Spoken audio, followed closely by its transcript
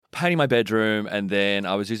painting my bedroom, and then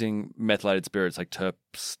I was using methylated spirits like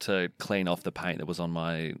terps to clean off the paint that was on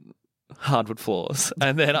my hardwood floors,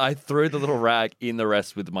 and then I threw the little rag in the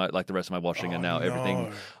rest with the rest of my washing, and now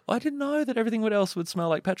everything. I didn't know that everything else would smell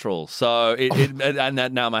like petrol, so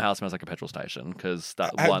now my house smells like a petrol station because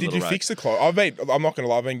that one. Did you fix the clothes? I'm not going to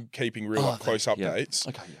lie. I've been keeping real close updates.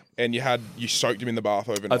 Okay. Yeah. And you soaked him in the bath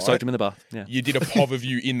overnight. I've soaked him in the bath. Yeah. You did a POV of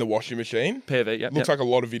you in the washing machine. POV. Yeah. Looks like a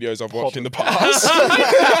lot of videos I've watched in the past. Sorry.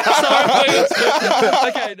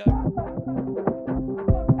 Okay. No.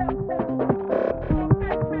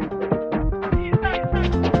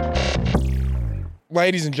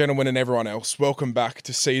 Ladies and gentlemen and everyone else, welcome back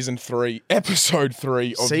to Season 3, Episode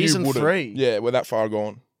 3 of Season You Wouldn't. 3? Yeah, we're that far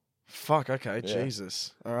gone. Fuck, okay, Yeah.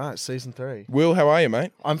 Jesus. All right, Season 3. Will, how are you,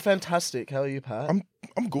 mate? I'm fantastic. How are you, Pat? I'm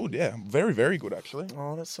good, yeah. Very, very good, actually.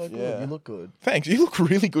 Oh, that's so good. Yeah. You look good. Thanks. You look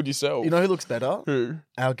really good yourself. You know who looks better? Who?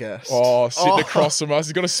 Our guest. Oh, sitting across from us.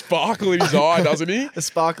 He's got a sparkle in his eye, doesn't he? A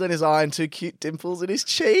sparkle in his eye and two cute dimples in his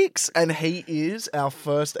cheeks. And he is our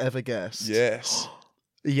first ever guest. Yes.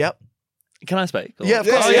 Yep. Can I speak? Or- Yeah, of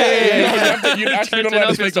course. Yeah. You're actually not allowed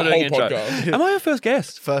to speak the whole podcast. Am I your first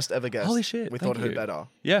guest? First ever guest. Holy shit, We thank thought who you. better.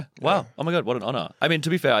 Yeah. Wow. Oh my god, what an honor. I mean, to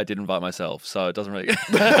be fair, I did invite myself, so it doesn't really.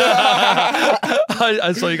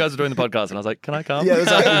 I saw you guys were doing the podcast, and I was like, "Can I come?" Yeah, it was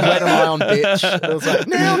like wet on my own bitch. It was like,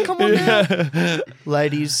 now, come on now.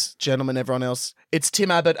 Ladies, gentlemen, everyone else, it's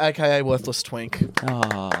Tim Abbott, aka Worthless Twink.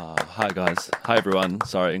 Hi guys. Hi everyone.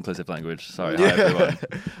 Sorry, inclusive language. Sorry. Hi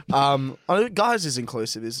everyone. Guys is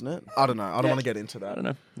inclusive, isn't it? I don't know. I don't want to get into that. I don't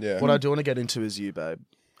know. Yeah. What I do want to get into is you, babe.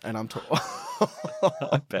 And I'm talking.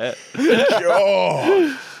 I bet.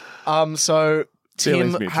 Oh. So Feelings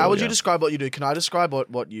Tim, mutual, how would you yeah. describe what you do? Can I describe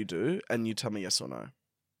what you do, and you tell me yes or no?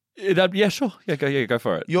 Yeah, sure. Yeah, go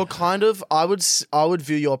for it. You're kind of, I would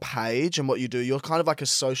view your page and what you do. You're kind of like a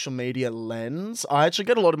social media lens. I actually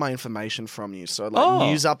get a lot of my information from you, so like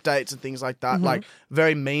news updates and things like that, like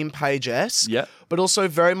very meme page-esque. Yeah. But also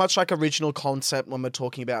very much like original concept when we're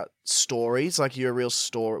talking about stories. Like you're a real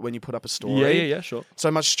story when you put up a story. Yeah, sure.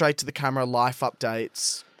 So much straight to the camera, life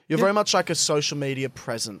updates. You're very much like a social media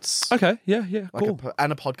presence. Okay, yeah, Like cool.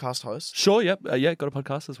 and a podcast host. Sure, yep. Yeah, got a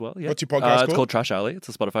podcast as well. Yeah. What's your podcast It's called? called Trash Alley. It's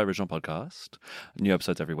a Spotify original podcast. New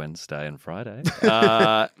episodes every Wednesday and Friday.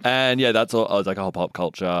 And yeah, that's all. It's like a whole pop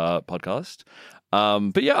culture podcast.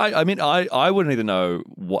 But yeah, I mean, I wouldn't even know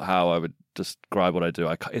how I would describe what I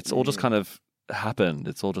do. It's all just kind of happened.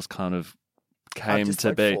 It's all just kind of came just, to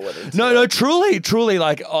like, be. fallen into No, truly,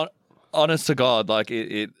 like honest to God, like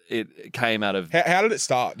it came out of. How did it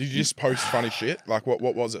start? Did you just post funny shit? Like, what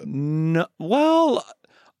was it? No, well,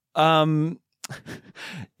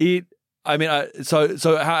 it. I mean,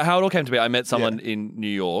 so how it all came to be. I met someone in New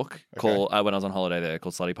York called when I was on holiday there,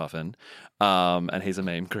 called Slutty Puffin, and he's a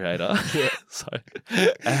meme creator.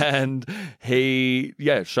 And he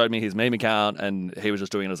showed me his meme account, and he was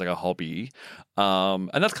just doing it as like a hobby, and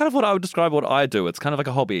that's kind of what I would describe what I do. It's kind of like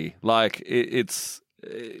a hobby, like it's.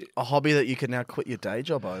 A hobby that you can now quit your day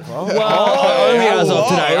job over. Well, only as of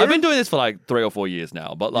today. I've been doing this for like 3 or 4 years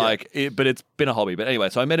now, but but it's been a hobby. But anyway,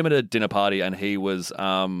 so I met him at a dinner party, and he was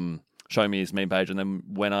showing me his meme page. And then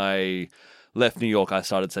when I left New York, I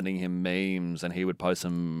started sending him memes, and he would post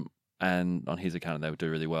them and on his account, and they would do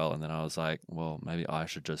really well. And then I was like, well, maybe I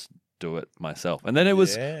should just do it myself. And then it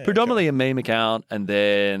was predominantly a meme account, and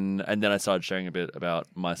then I started sharing a bit about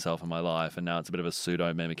myself and my life, and now it's a bit of a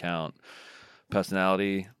pseudo meme account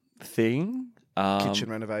personality thing. Kitchen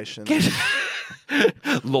renovation.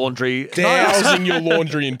 Laundry. Dousing your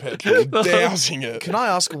laundry in petrol. Dousing it. Can I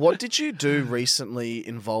ask, what did you do recently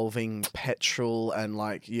involving petrol and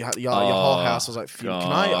like your whole house was like fuel?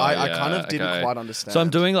 I kind of didn't quite understand. So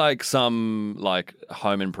I'm doing like some like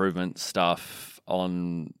home improvement stuff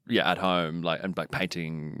at home, like and like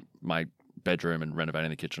painting my bedroom and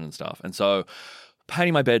renovating the kitchen and stuff. And so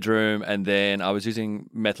painting my bedroom, and then I was using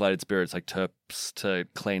methylated spirits like terps to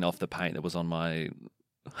clean off the paint that was on my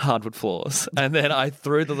hardwood floors, and then I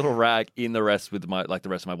threw the little rag in the rest with the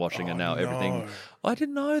rest of my washing, and now everything. I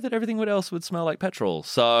didn't know that everything else would smell like petrol,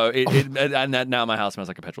 so now my house smells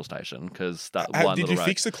like a petrol station because that one. Did little you rag.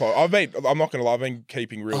 fix the clothes? I'm not going to lie. I've been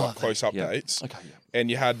keeping real close updates. Okay. Yeah. And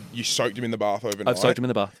you soaked him in the bath overnight. I've soaked him in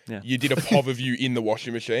the bath. Yeah. You did a POV of you in the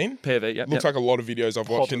washing machine. POV. Yeah. Looks like a lot of videos I've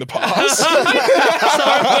watched in the past. Sorry.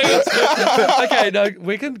 Okay. No,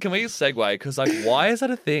 can we segue? Because like, why is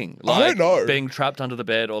that a thing? Like, I don't know. Being trapped under the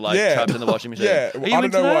bed or like trapped in the washing machine. Yeah, Are you I don't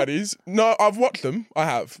into know that? why it is. No, I've watched them. I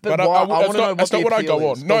have, But but why- I that's wanna know that's what not the what I appeal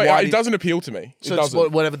go is. on. But No, why it did- doesn't appeal to me. So It it's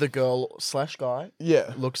doesn't. whatever the girl/guy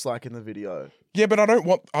Yeah, looks like in the video. yeah, but I don't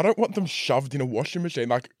want them shoved in a washing machine.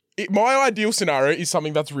 Like my ideal scenario is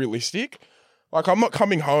something that's realistic. Like, I'm not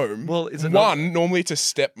coming home. Well, is it One, normally it's a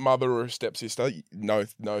stepmother or a stepsister. No,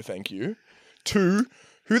 thank you. Two,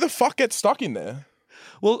 who the fuck gets stuck in there?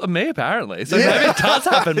 Well, me apparently. So maybe it does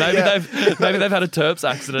happen. Maybe they've had a Terps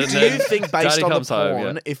accident. Do and you think based Daddy on the comes home,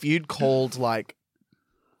 porn, yeah. if you'd called like,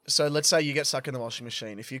 so let's say you get stuck in the washing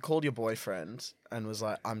machine. If you called your boyfriend and was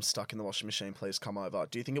like, "I'm stuck in the washing machine, please come over,"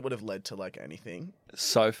 do you think it would have led to like anything?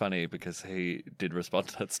 So funny because he did respond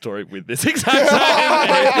to that story with this exact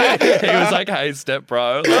same. He was like, "Hey, step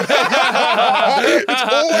bro." It's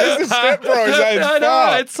always the stepbros. I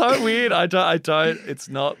know, it's so weird. I don't. It's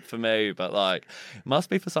not for me, but like, it must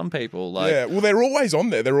be for some people. Like, Yeah, well, they're always on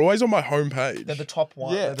there. They're always on my homepage. They're the top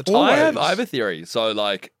one. Yeah. They're the top Always. I have a theory. So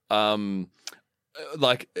like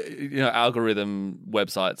algorithm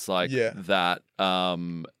websites like Yeah. that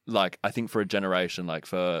like I think for a generation, like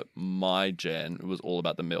for my gen, it was all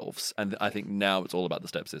about the MILFs, and I think now it's all about the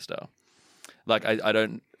stepsister. Like I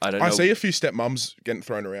don't know. I see a few stepmums getting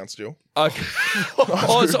thrown around still. Okay.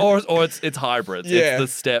 or it's hybrids. Yeah. It's the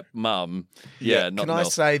step mum. Yeah, not Can I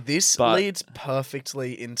MILF. say this But- leads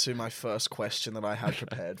perfectly into my first question that I had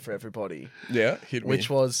prepared for everybody, Yeah, hit me. which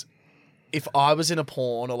was, if I was in a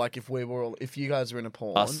porn, or like if you guys were in a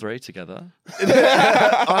porn, Us three together?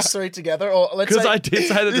 us three together, or let's Because say, I did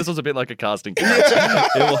say that this was a bit like a casting couch.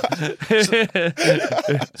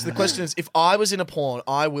 so the question is, if I was in a porn,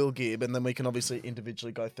 I will Gibb, and then we can obviously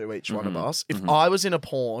individually go through each one of us. If I was in a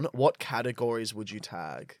porn, what categories would you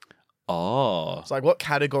tag? Oh. It's like, what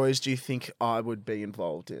categories do you think I would be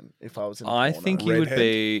involved in if I was in a porn? I think you would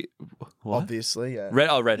be what? Obviously, yeah.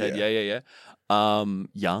 Redhead, Yeah. yeah.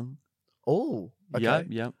 Young. Oh, okay.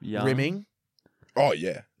 Yeah. Rimming. Oh,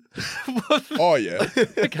 yeah. Oh, yeah.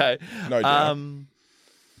 Okay. No doubt.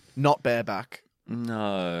 Not bareback.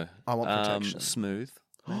 No. I want protection. Smooth.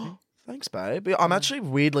 Thanks, babe. I'm actually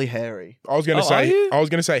weirdly hairy. I was going to Oh, are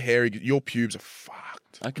you? say, Harry, your pubes are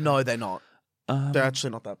fucked. Okay. No, they're not. Um, They're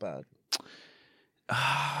actually not that bad.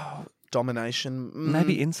 Domination.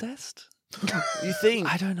 maybe incest. You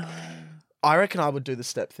think? I don't know. I reckon I would do the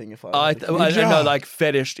step thing if I. I was don't know, like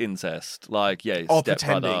fetish incest, like Oh, step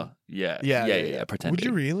brother. pretending. Yeah. Pretending. Would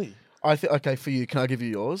you really? I think. Okay, for you, can I give you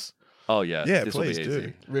yours? Oh yeah. Yeah, this please will be do.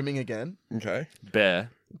 easy. Rimming again. Okay. Bear.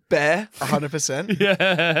 Bear, 100%.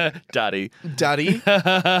 Yeah. Daddy. Daddy.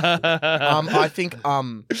 I think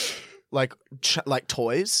like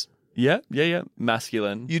toys. Yeah.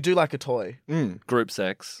 Masculine. You do like a toy. Group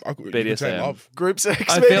sex. You could say BDSM. love. Group sex.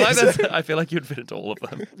 I feel like you'd fit into all of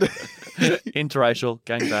them. Interracial,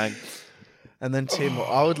 gangbang, And then Tim,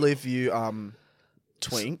 I would leave you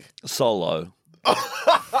Twink. solo.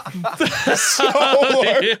 Solo.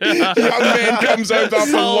 Young man comes over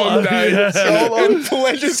after a long day and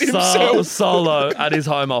pleasures himself. Solo at his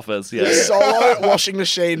home office. Yeah. Solo washing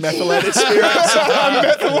machine methylated spirits.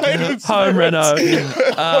 Methylated Home reno.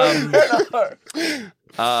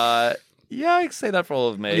 Yeah, I can say that for all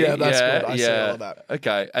of me. Yeah, that's good. I see all of that.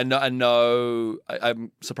 Okay, and no,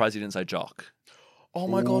 I'm surprised you didn't say jock. Oh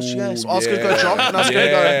my gosh, yes. Ooh, I was going to go yeah. Jock, and I was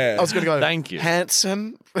Yeah. going to go. Thank you.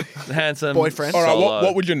 Handsome. Handsome Boyfriend. All right, solo.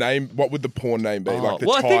 what would your name? What would the porn name be? Like the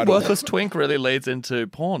well, I title. think worthless twink really leads into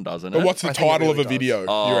porn, doesn't it? But what's the I think it title really of a video?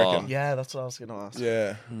 does. You Oh. reckon? Yeah, that's what I was going to ask.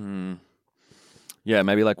 Yeah. Yeah,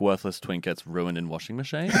 maybe like worthless twink gets ruined in washing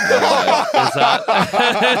machine. Is that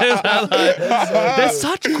like, they're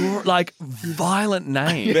such like violent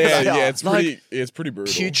names. Yeah, it's Like- pretty. It's pretty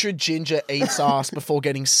brutal. Putrid ginger eats ass before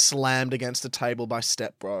getting slammed against a table by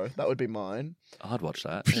step bro. That would be mine. I'd watch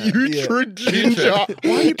that. Putrid ginger. Why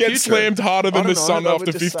are you Get putrid? slammed harder than I the don't sun know, I would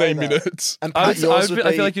after just say 15 that. minutes. And I, Pat, yours would be...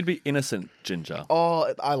 I feel like you'd be innocent ginger.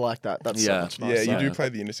 Oh, I like that. That's so Yeah. much Yeah, nicer. you do play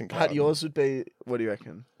the innocent card. Pat, yours would be... What do you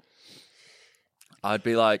reckon? I'd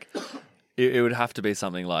be like, it would have to be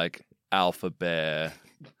something like Alpha Bear,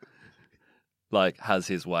 like has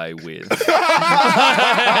his way with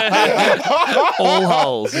all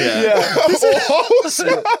holes. Yeah.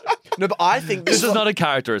 No, but I think... This is not a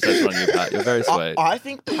character assessment on you, Pat. You're very sweet. I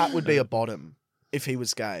think Pat would be a bottom if he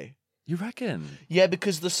was gay. You reckon? Yeah,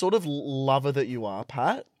 because the sort of lover that you are,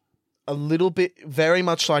 Pat, a little bit, very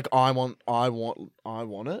much like I want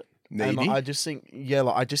it. Needy? And I just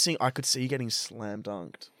think, I could see you getting slam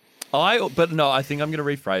dunked. But no, I think I'm going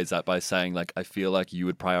to rephrase that by saying, like, I feel like you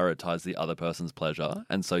would prioritize the other person's pleasure,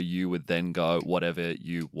 and so you would then go, whatever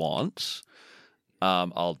you want,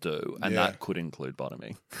 I'll do, and Yeah. that could include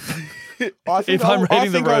bottoming. I think If I'm I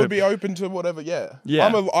reading the think I room. would be open to whatever. Yeah. Yeah.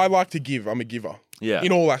 I like to give. I'm a giver. Yeah,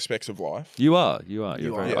 In all aspects of life. you are. You're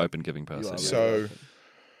You a very are. open, giving person. are. yeah. So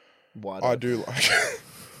Wide I open. do like.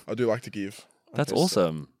 I do like to give. That's Okay, so-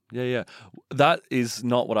 awesome. Yeah. That is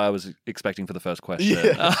not what I was expecting for the first question.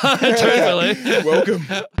 Yeah. Truthfully.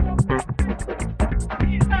 Welcome.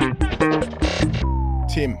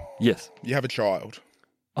 Tim, Yes. you have a child.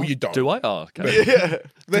 Well, you don't. Do I? Oh, okay. Yeah.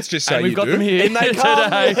 Let's just say And we've you got do. them here In they come.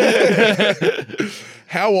 today.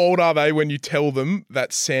 How old are they when you tell them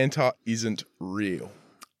that Santa isn't real?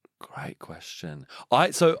 Great question. I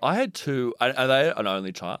had two. Are they an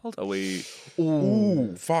only child? Are we?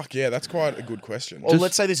 Ooh, fuck yeah, that's quite a good question. Well,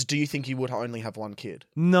 let's say this. Do you think you would only have one kid?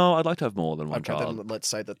 No, I'd like to have more than one Okay, child. then let's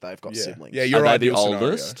say that they've got yeah, siblings. yeah, Are you're they the ideal scenario.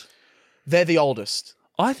 oldest? They're the oldest.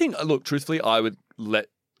 I think. Look, truthfully, I would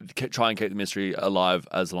try and keep the mystery alive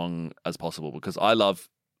as long as possible because I love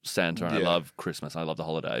Santa and I Yeah. love Christmas. And I love the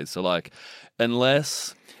holidays. So like,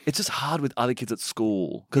 unless it's just hard with other kids at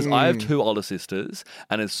school because I have two older sisters,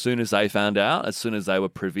 and as soon as they found out, as soon as they were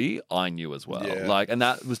privy, I knew as well. Yeah. Like, and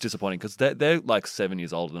that was disappointing because they're like 7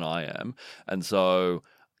 years older than I am, and so.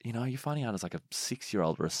 You know, you're finding out as like a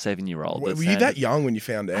 6-year-old or a 7-year-old. Were you that young when you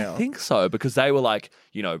found I out? think so because they were like,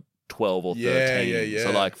 12 or 13. Yeah.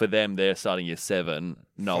 So like for them, they're starting year 7,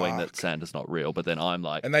 knowing that Fuck. Santa's not real. But then I'm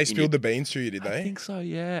like, And they spilled the beans to you, did I they? think so,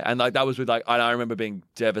 yeah. And like that was with like, and I remember being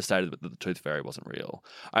devastated that the tooth fairy wasn't real.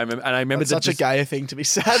 I remember That's such the a gayer thing to be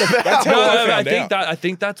sad about. That's how I found think out. I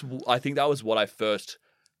think that was what I first.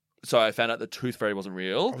 So I found out the tooth fairy wasn't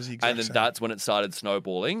real, I was the exact and then same. that's when it started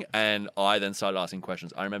snowballing, and I then started asking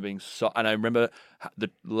questions. I remember being and I remember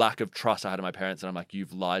the lack of trust I had in my parents, and I'm like,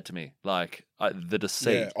 "You've lied to me!" Like the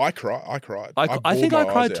deceit. Yeah, I cried. I bawled think my I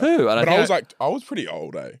cried eyes out. too, and I But think I was like, I was pretty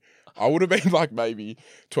old, eh? I would have been like maybe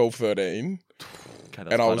 12, 13, Okay,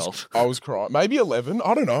 that's and quite old. I was crying. Maybe 11.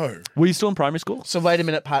 I don't know. Were you still in primary school? So wait a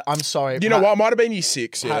minute, Pat. I'm sorry. You know Pat, what? It might have been year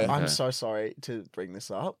 6. Pat, Yeah. I'm Okay. so sorry to bring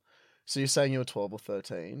this up. So you're saying you were 12 or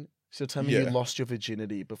 13. So you're telling me Yeah. you lost your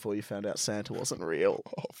virginity before you found out Santa wasn't real.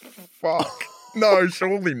 Oh, fuck. No,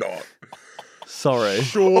 surely not. Sorry,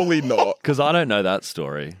 Surely not. because I don't know that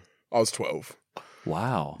story. I was 12.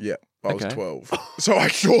 Wow. Yeah, I was Okay. 12. So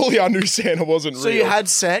I knew Santa wasn't So real. you had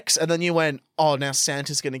sex and then you went, oh, now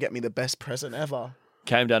Santa's going to get me the best present ever.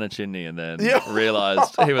 Came down a chimney and then Yeah.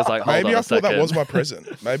 realized he was like, hold Maybe on I a thought that second. was my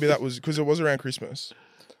present. Maybe that was because it was around Christmas.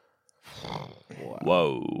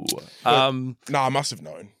 Whoa. No, I must have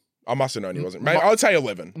known. I must have known he wasn't. Maybe, I would say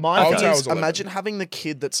 11. My I would thing say I is, was 11. imagine having the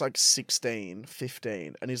kid that's like 16,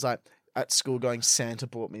 15, and he's like at school going, Santa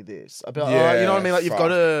bought me this. I'd be like, oh, you know what I mean? Like, you've fuck. got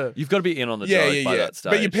to... You've got to be in on the Yeah, joke yeah, by yeah. that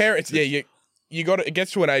stage. But your parents, yeah, you got it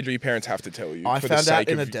gets to an age where your parents have to tell you. I for the found out sake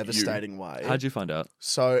in a of you. devastating way. How'd you find out?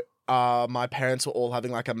 So my parents were all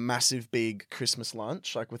having like a massive big Christmas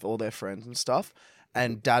lunch, like with all their friends and stuff.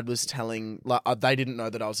 And Dad was telling, like, they didn't know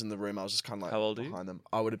that I was in the room. I was just kind of like How old are you? behind them.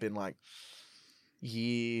 I would have been like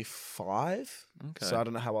year 5. Okay. So I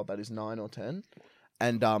don't know how old that is, 9 or 10.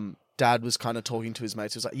 And Dad was kind of talking to his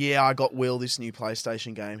mates. He was like, yeah, I got Will this new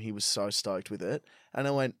PlayStation game. He was so stoked with it. And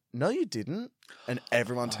I went, no, you didn't. And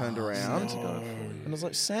everyone turned around. Santa got it for you. And I was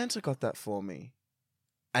like, Santa got that for me.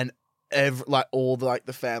 And all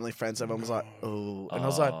the family friends, everyone was like, oh. And I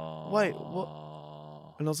was like, wait,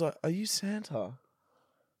 what? And I was like, are you Santa?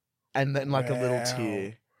 And then like a little Wow.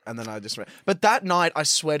 tear. And then I just ran. But that night, I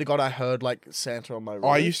swear to God, I heard like Santa on my roof.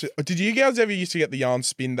 I used to. Did you guys ever used to get the yarn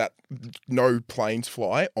spin that no planes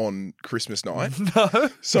fly on Christmas night? No.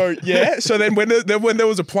 So yeah. So then when there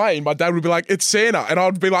was a plane, my dad would be like, "It's Santa," and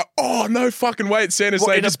I'd be like, "Oh no, fucking way, it's Santa!" So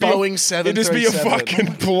What, it'd in a just be Boeing it'd just be a 737?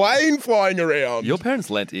 fucking plane flying around. Your parents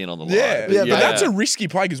lent in on the lie. Yeah, but but that's a risky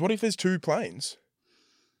play because what if there's 2 planes?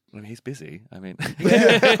 I mean, he's busy. I mean, he's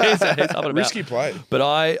up and about. Risky play. But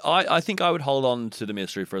I think I would hold on to the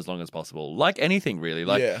mystery for as long as possible. Like anything, really.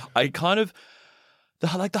 Like Yeah. I kind of the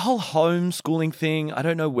whole homeschooling thing. I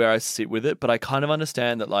don't know where I sit with it, but I kind of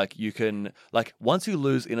understand that like you can like once you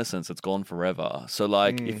lose innocence, it's gone forever. So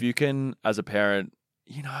like if you can, as a parent.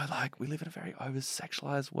 You know, like we live in a very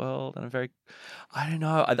over-sexualized world, and I don't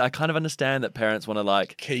know. I kind of understand that parents want to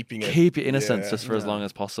like Keep your innocence yeah. just for as long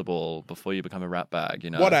as possible before you become a rat bag. You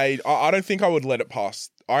know, What age? I don't think I would let it pass.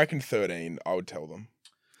 I reckon 13. I would tell them.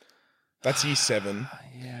 That's year 7.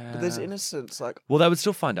 Yeah. But there's innocence. Like, Well, they would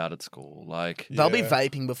still find out at school. Like, they'll be Yeah.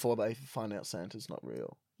 vaping before they find out Santa's not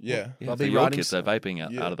real. Yeah. yeah, They'll for be your writing kids, they're stuff. vaping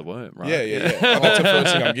out, Yeah. out of the womb, right? Yeah, yeah, yeah. That's the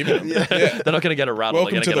first thing I'm giving them. Yeah. They're not going to get a rattle.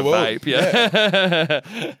 Welcome they're to going to the get a world.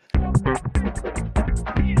 vape.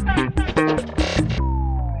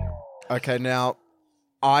 Yeah. Okay, now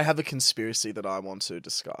I have a conspiracy that I want to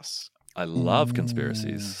discuss. I love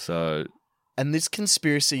conspiracies. So, And this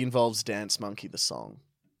conspiracy involves Dance Monkey, the song.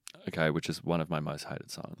 okay, which is one of my most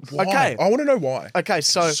hated songs. Why? Okay. I want to know why. Okay,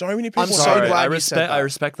 so many people. I'm so say that. glad I you respect. said that. I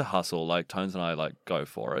respect the hustle. Like Tones and I like go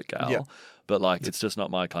for it, gal. Yeah. But like, it's just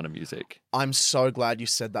not my kind of music. I'm so glad you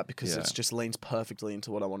said that because Yeah. it just leans perfectly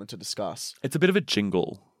into what I wanted to discuss. It's a bit of a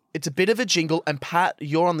jingle. It's a bit of a jingle, and Pat,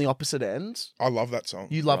 you're on the opposite end. I love that song.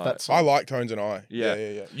 You love Right. that song. I like Tones and I. Yeah.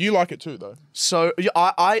 Yeah. You like it too, though. So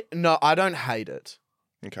I don't hate it.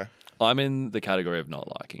 Okay. I'm in the category of not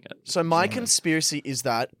liking it. So my conspiracy is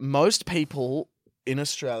that most people in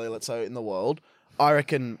Australia, let's say in the world, I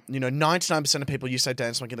reckon 99% of people, you say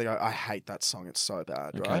Dance Monkey, they go, I hate that song. It's so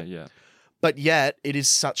bad, Okay, right? yeah. But yet it is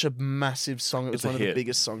such a massive song. It was It's a one of the hit.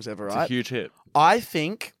 biggest songs ever, It's right? a huge hit. I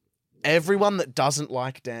think everyone that doesn't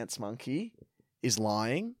like Dance Monkey is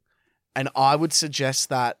lying. And I would suggest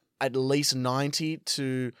that at least 90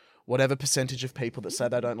 to whatever percentage of people that say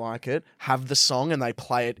they don't like it have the song and they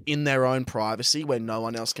play it in their own privacy where no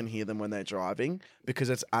one else can hear them when they're driving, because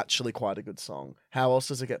it's actually quite a good song. How else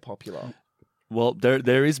does it get popular? Well,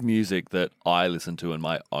 there is music that I listen to in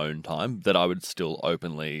my own time that I would still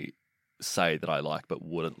openly say that I like, but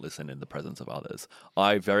wouldn't listen in the presence of others.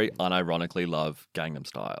 I very unironically love Gangnam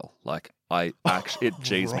Style. Like I actually, it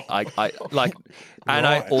G's me. I like, and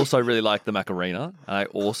I Right. also really like the Macarena, and I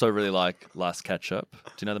also really like Last Ketchup.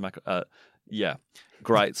 Do you know the Mac? Yeah.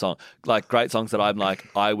 Great song, like great songs that I'm like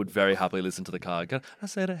I would very happily listen to the car. Go, I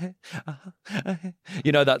said, hey,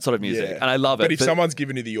 that sort of music, Yeah. and I love it. But if someone's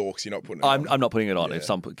giving you the Yorks, you're not putting it on. I'm not putting it on. Yeah. If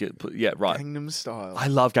some yeah, right. Gangnam Style. I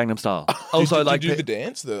love Gangnam Style. Do Also, you like do the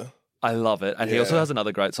dance? I love it, and he also Yeah. has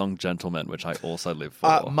another great song, "Gentleman," which I also live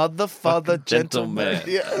for. Mother, father, gentleman.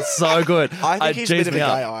 Gentleman. Yeah. So good. I think he's a G's bit of a me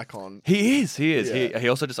gay up. icon. He is. Yeah. He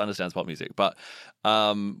also just understands pop music. But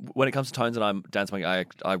when it comes to Tones and I'm Dance Monkey,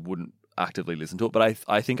 I wouldn't actively listen to it. But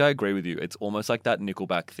I think I agree with you. It's almost like that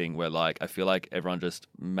Nickelback thing where like I feel like everyone just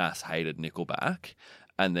mass hated Nickelback,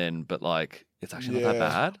 and then but like it's actually not that Yeah.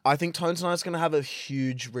 bad. I think Tones and I is going to have a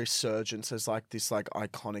huge resurgence as like this like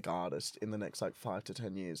iconic artist in the next like 5 to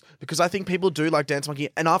 10 years, because I think people do like Dance Monkey,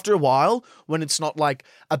 and after a while, when it's not like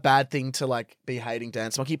a bad thing to like be hating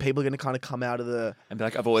Dance Monkey, people are going to kind of come out of the. And be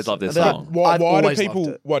like, I've always loved this They're like, song. Why I've do always people?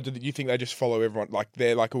 loved it. What do you think they just follow everyone? Like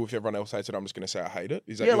they're like, oh, if everyone else hates it, I'm just going to say I hate it.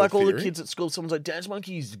 Is that Yeah, your like all the theory? kids at school, someone's like, Dance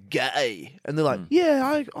Monkey's gay. And they're like,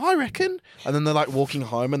 yeah, I reckon. And then they're like walking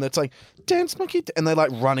home and it's like, Dance Monkey. And they're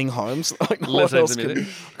like running home. So, like, no one Listening else to can.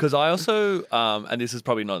 music. Because I also, and this is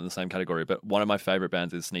probably not in the same category, but one of my favorite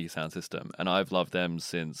bands is Sneaky Sound System, and I've loved them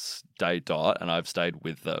since day dot, and I've stayed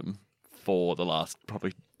with them for the last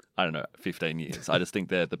probably 15 years. I just think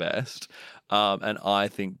they're the best, and I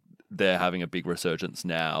think they're having a big resurgence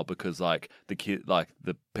now because like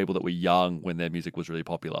the people that were young when their music was really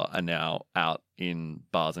popular are now out in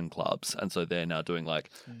bars and clubs, and so they're now doing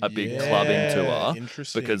like a big clubbing tour.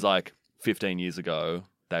 Interesting. Because like 15 years ago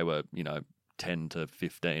they were 10 to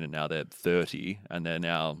 15 and now they're 30 and they're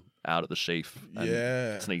now out at the Sheaf and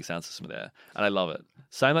Yeah. Sneaky Sound System are there, and I love it.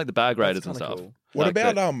 Same like the Bag Raiders and kinda stuff. cool. What Like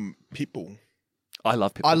about the- Pitbull? I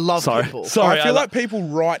love Pitbull. I love Sorry. Pitbull. Sorry, I feel lo- like people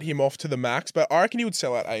write him off to the max, but I reckon he would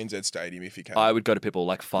sell out ANZ Stadium if he can. I would go to Pitbull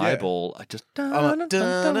like Fireball. I just But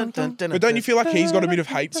don't you feel like he's got a bit of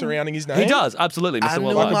hate surrounding his name? he does absolutely, I Mr. knew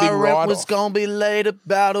Worldwide. Like a my big rep was write-off. gonna be late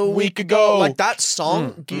about a week ago. Like that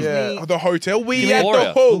song gives Yeah. me The hotel. We me at Gloria.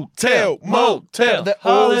 the hotel, motel, the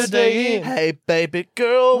holiday inn. Hey baby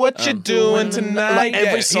girl, What you doing tonight? Like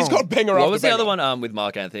every Yeah, song. he's got banger What after was the other banger. one with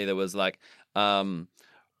Mark Anthony that was like gonna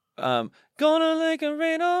like a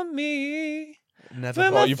rain on me. Never.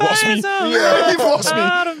 When Oh, my you've lost me. fire's out, Yeah, you've lost me.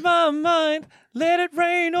 Out of my mind, let it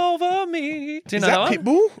rain over me. Do you Is know that one?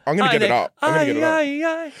 Pitbull? I'm gonna get it up. I'm gonna get it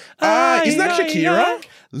up. Isn't that Shakira?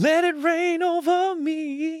 Let it rain over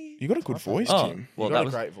me. You got a good voice, Oh, Tim. well, You that got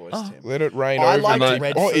was a great voice, Oh. Tim. Let it rain I over liked me.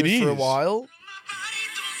 Red Oh, Food it is. for a while.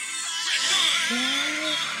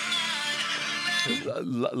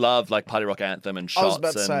 love like Party Rock Anthem and I Shots. was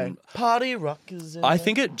about to say, and party rock is in I there.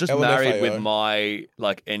 think it just LMFAO. married with my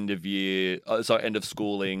like end of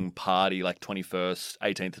schooling party, like 21st,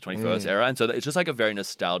 18th to 21st era, and so it's just like a very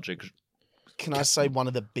nostalgic. Can I say one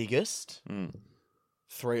of the biggest? Mm.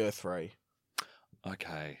 303.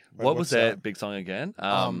 Okay, Wait, what was what's that that? big song again?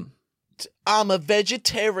 I'm a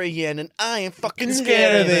vegetarian and I ain't fucking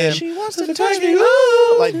scared of them. She wants to to touch touch me. me.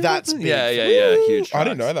 Ooh. Like that's big. yeah, huge. I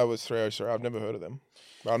didn't know tracks. that was 303. I've never heard of them.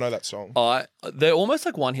 But I know that song. They're almost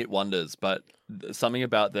like one-hit wonders, but something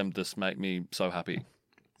about them just make me so happy.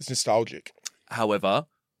 It's nostalgic. However,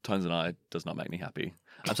 Tones and I does not make me happy.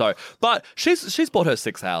 I'm sorry, but she's bought her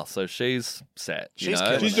 6th house, so she's set. You She's know?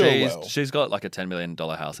 killing She's doing well. She's got like a $10 million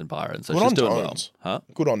house in Byron, so Good she's on doing Tones. well, huh?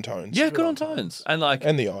 Good on tones. Yeah, good on Tones, and like,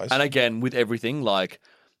 And the eyes. and again with everything, like,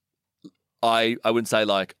 I wouldn't say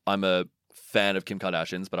like I'm a fan of Kim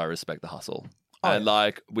Kardashian's, but I respect the hustle, and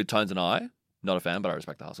like with Tones and I, not a fan, but I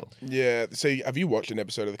respect the hustle. Yeah. See, have you watched an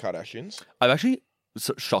episode of the Kardashians? I've actually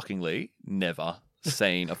shockingly never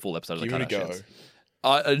seen a full episode of the Give it a go. Kardashians.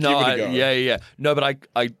 No, Give it a go. yeah. No, but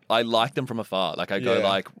I like them from afar. Like I go Yeah.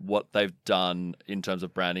 like what they've done in terms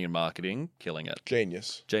of branding and marketing, killing it,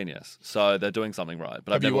 Genius. genius. So they're doing something right.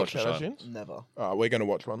 But I've Have you never watched watched the show. Kardashians? Never. We're going to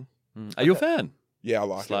watch one. Are you a fan? Yeah, I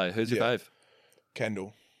like Slay. it. Who's your Yeah. fave?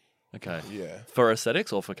 Kendall. Okay. Yeah. For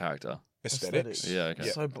aesthetics or for character? Aesthetics. Yeah,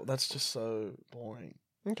 okay. That's just so boring.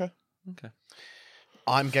 Okay. Okay.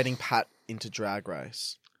 I'm getting Pat into Drag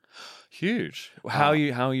Race. Huge. How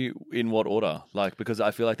are you in what order? Like, because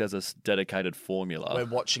I feel like there's a dedicated formula. We're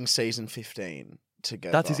watching season 15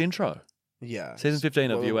 together. That's his intro. Yeah. Season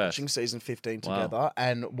 15 of We're US. watching season 15 Wow. together.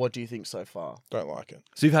 And what do you think so far? Don't like it.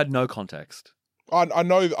 So you've had no context. I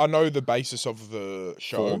know the basis of the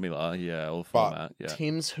show. Formula, yeah, or But format, yeah.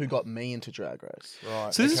 Tim's who got me into Drag Race.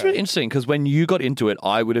 Right. So this is okay. really interesting because when you got into it,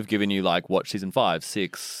 I would have given you like watch season 5,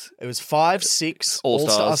 6, It was 5, 6, All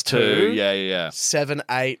Stars 2. Yeah. Yeah. 7,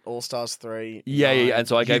 8, All Stars 3. Yeah. 9, And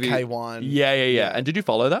so I gave UK you 1. Yeah. Yeah. And did you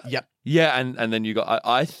follow that? Yep. Yeah, and then you got.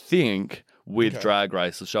 I think with Okay. Drag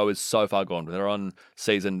Race, the show is so far gone. They're on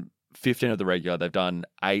season 15 of the regular. They've done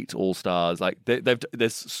 8 All Stars. Like there's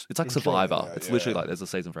it's like Enjoy Survivor. that, It's yeah. literally like there's a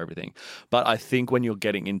season for everything. But I think when you're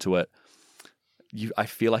getting into it, I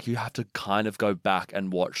feel like you have to kind of go back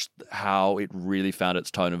and watch how it really found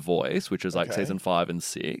its tone of voice, which is like Okay. season 5 and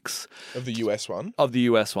 6 Of the US one. of the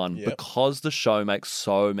US one, Yep. because the show makes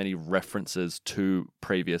so many references to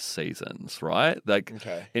previous seasons, right? Like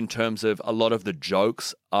Okay. in terms of a lot of the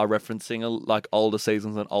jokes are referencing like older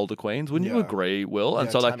seasons and older queens. Wouldn't you Yeah. agree, Will? And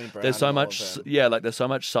Yeah, so like Tammy Brown there's so and all of much them. like there's so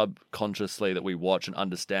much subconsciously that we watch and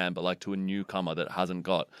understand, but like to a newcomer that hasn't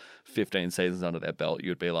got 15 seasons under their belt,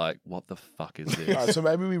 you'd be like, what the fuck is this? Alright, so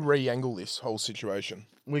maybe we re-angle this whole situation.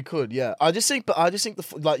 We could, yeah. I just think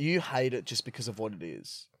like you hate it just because of what it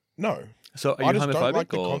is. No. So are I you just don't homophobic like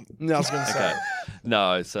the or? No, I was going to say. Okay.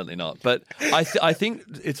 No, certainly not. But I think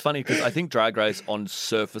it's funny because I think Drag Race on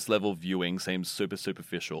surface level viewing seems super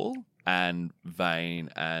superficial and vain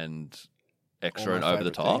and extra and All my over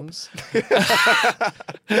the favourite top. things.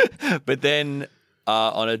 But then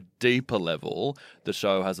on a deeper level, the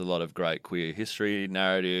show has a lot of great queer history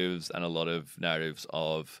narratives and a lot of narratives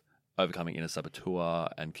of overcoming inner saboteur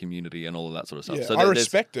and community and all of that sort of stuff. Yeah, So I there's-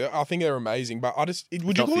 respect it. I think they're amazing, but would you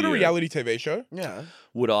Not call it for a you. reality TV show? Yeah.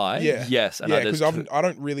 Would I? Yeah. Yes. And yeah, I just because I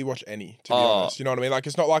don't really watch any, to be Oh. honest. You know what I mean? Like,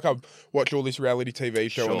 it's not like I watch all this reality TV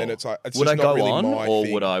show and then Sure. it's like, it's would just I not go really on my or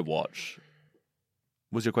thing. would I watch?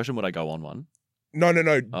 Was your question? Would I go on one? No.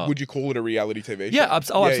 Oh. Would you call it a reality TV show? Yeah,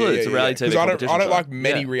 absolutely. It's a reality TV Because I competition don't show. like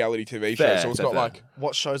many Yeah. reality TV Fair, shows, so it's fair, not fair. like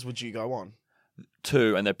What shows would you go on?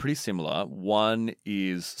 2, and they're pretty similar. One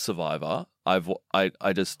is Survivor.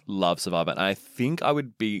 I just love Survivor, and I think I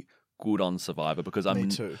would be good on Survivor because Me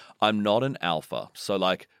too. I'm not an alpha. So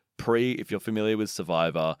like if you're familiar with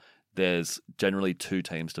Survivor, there's generally 2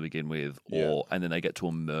 teams to begin with, and then they get to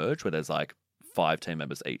a merge where there's like 5 team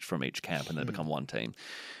members each from each camp, and they become one team.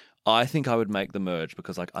 I think I would make the merge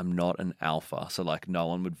because like I'm not an alpha, so like no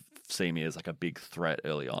one would see me as like a big threat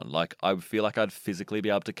early on. Like I would feel like I'd physically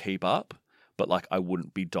be able to keep up, but like I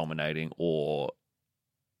wouldn't be dominating or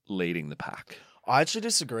leading the pack. I actually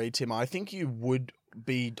disagree, Tim. I think you would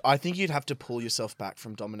be. I think you'd have to pull yourself back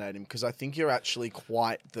from dominating because I think you're actually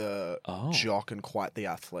quite the Oh. jock and quite the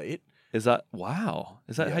athlete. Is that wow?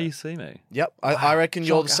 Is that how Yeah. you see me? Yep, I Wow, reckon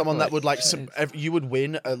you're jock someone that athlete. would like. Jeez. You would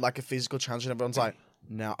win like a physical challenge, and everyone's like,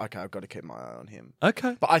 "Now, okay, I've got to keep my eye on him."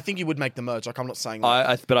 Okay. But I think you would make the merge. Like I'm not saying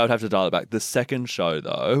that. But I would have to dial it back. The second show,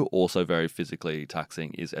 though, also very physically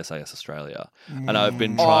taxing, is SAS Australia, and I've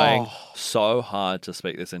been trying so hard to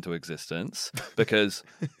speak this into existence because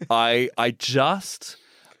I just.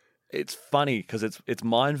 It's funny because it's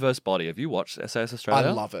mind versus body. Have you watched SAS Australia?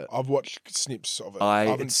 I love it. I've watched snips of it. I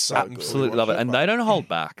haven't it's so sat and good. fully absolutely love watched it, and but they don't hold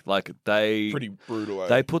back. Like they pretty brutal.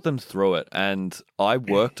 they put them through it, and I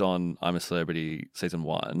worked on I'm a Celebrity season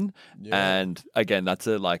 1, and again that's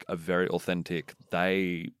a very authentic.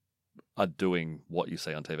 They are doing what you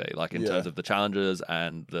see on TV, like in Yeah. terms of the challenges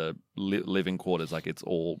and the living quarters. Like it's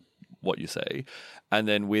all what you see, and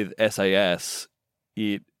then with SAS,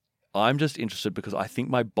 I'm just interested because I think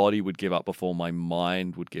my body would give up before my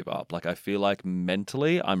mind would give up. Like I feel like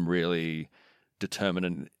mentally I'm really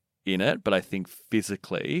determined in it, but I think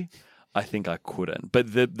physically I think I couldn't. But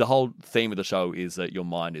the whole theme of the show is that your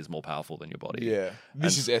mind is more powerful than your body. Yeah.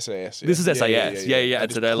 This is SAS. This is SAS. Yeah. They And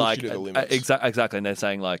just so they're push like, you to the limits. exactly. And they're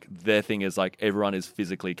saying like their thing is like everyone is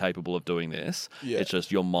physically capable of doing this. Yeah. It's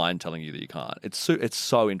just your mind telling you that you can't. It's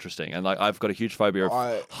so interesting. And like I've got a huge phobia of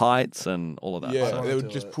I- heights and all of that. Yeah, so. wanna they would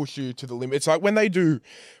do just it. push you to the limit. It's like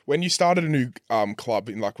when you started a new club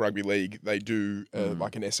in like rugby league, they do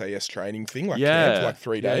like an SAS training thing, like camp, for like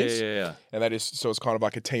 3 days, Yeah. and that is so it's kind of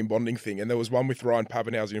like a team bonding thing. And there was one with Ryan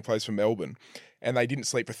Papenhuyzen who plays for Melbourne, and they didn't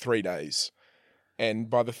sleep for 3 days. And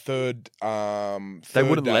by the third They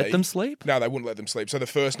wouldn't day, let them sleep? No, they wouldn't let them sleep. So the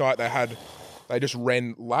first night they just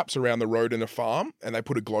ran laps around the road in a farm, and they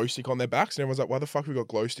put a glow stick on their backs, and everyone's like, why the fuck have we got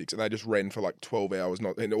glow sticks? And they just ran for like 12 hours,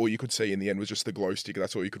 and all you could see in the end was just the glow stick.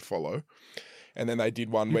 That's all you could follow. And then they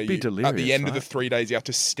did one where be at the delirious, end of the right? 3 days, you have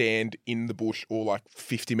to stand in the bush all like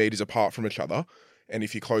 50 meters apart from each other. And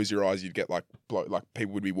if you close your eyes, you'd get like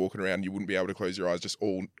people would be walking around. You wouldn't be able to close your eyes just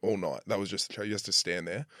all night. That was just, you just to stand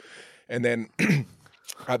there. And then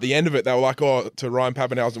at the end of it, they were like, oh, to Ryan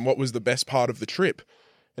Papenhuyzen, what was the best part of the trip?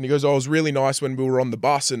 And he goes, oh, it was really nice when we were on the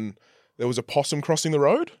bus and there was a possum crossing the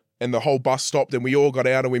road. And the whole bus stopped and we all got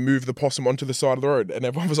out and we moved the possum onto the side of the road. And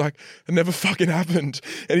everyone was like, it never fucking happened.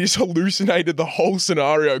 And he just hallucinated the whole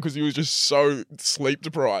scenario because he was just so sleep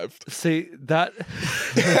deprived. See, that...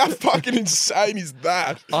 How fucking insane is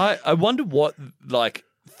that? I wonder what, like,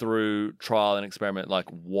 through trial and experiment, like,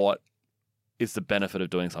 what is the benefit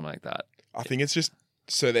of doing something like that? I think it's just,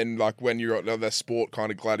 so then like when you're at the sport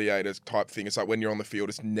kind of gladiators type thing, it's like when you're on the field,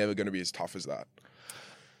 it's never going to be as tough as that.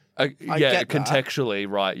 Yeah, get that. contextually,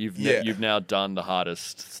 right? You've now done the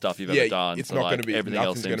hardest stuff you've ever done. It's so not like, going to be, everything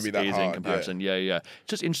else nothing's going to seems be that easy hard. in comparison. Yeah. It's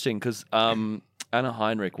just interesting because Anna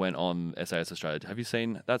Heinrich went on SAS Australia. Have you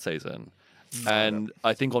seen that season? And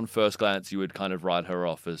I think on first glance, you would kind of write her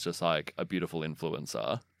off as just like a beautiful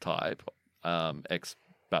influencer type,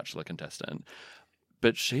 ex-Bachelor contestant.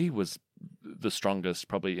 But she was the strongest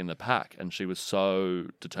probably in the pack, and she was so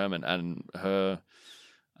determined, and her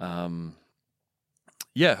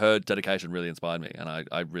her dedication really inspired me, and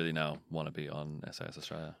I really now want to be on SAS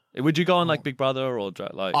Australia. Would you go on like Big Brother or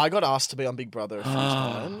like? I got asked to be on Big Brother a few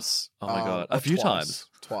times. Oh my God. Or A few twice. times?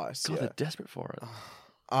 Twice, God, yeah. they're desperate for it.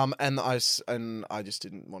 And I just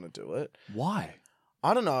didn't want to do it. Why?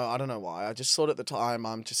 I don't know why. I just thought at the time,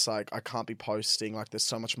 I'm just like, I can't be posting. Like, there's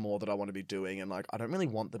so much more that I want to be doing, and like, I don't really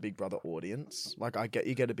want the Big Brother audience. Like,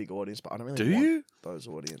 you get a big audience, but I don't really want those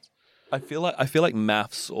audience. I feel like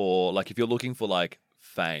maths, or like if you're looking for like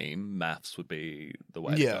fame, maths would be the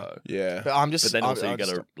way to go. Yeah. But I'm just. But then also I you get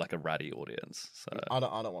just, a ratty audience. So I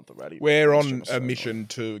don't want the ready. We're on mainstream a so mission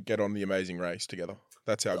to get on The Amazing Race together.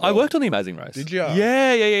 That's our goal. I worked on The Amazing Race. Did you?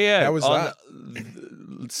 Yeah. How was that?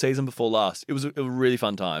 The season before last. It was a really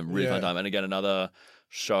fun time. Fun time. And again, another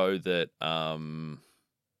show that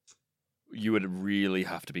you would really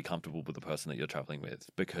have to be comfortable with the person that you're traveling with,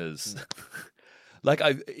 because like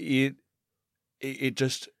it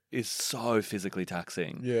just is so physically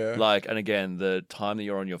taxing. Yeah. Like, and again, the time that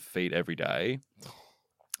you're on your feet every day,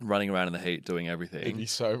 running around in the heat, doing everything. It'd be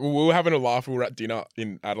so. We were having a laugh. We were at dinner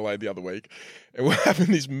in Adelaide the other week, and we're having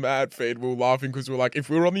this mad feed. We were laughing because we were like, if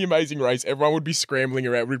we were on The Amazing Race, everyone would be scrambling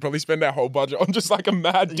around. We'd probably spend our whole budget on just like a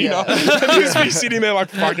mad dinner. Yeah. And you'd just be sitting there like,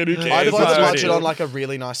 fucking, who cares? I'd put the Let's just budget do on it. like a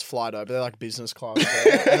really nice flight over there, like business class,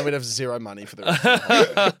 there, and then we'd have zero money for the rest of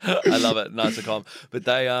the holiday. I love it. Nice to calm. But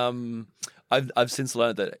they I've since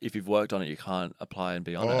learned that if you've worked on it, you can't apply and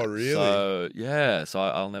be on it. Oh, really? So yeah, so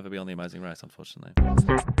I'll never be on The Amazing Race, unfortunately.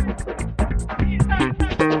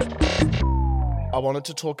 I wanted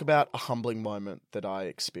to talk about a humbling moment that I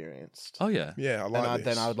experienced. Oh yeah. Yeah, I like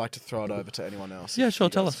this. Then I would like to throw it over to anyone else. Yeah, if sure, you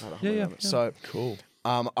tell guys us. have had a Yeah, humbling yeah, moment. yeah. So, Cool.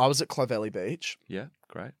 I was at Clovelly Beach, Yeah,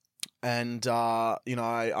 great. and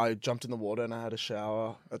I jumped in the water and I had a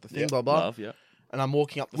shower at the thing, Yeah. blah blah. Love, yeah. And I'm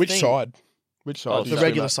walking up the Which thing. side? Which side? Oh, The South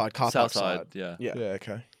regular side. side, car South park side, side. yeah. Yeah, Yeah,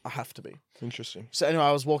 okay. I have to be. Interesting. So anyway,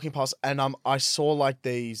 I was walking past, and I saw like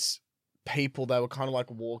these people. They were kind of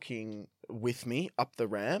like walking with me up the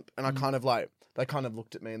ramp, and I kind of like they kind of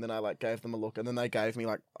looked at me, and then I like gave them a look, and then they gave me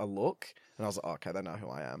like a look, and I was like, oh, okay, they know who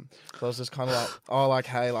I am. So I was just kind of like, oh, like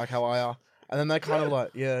hey, like how are you? And then they kind of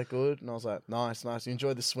like, yeah, good. And I was like, nice. You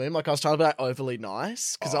enjoyed the swim? Like I was trying to be like overly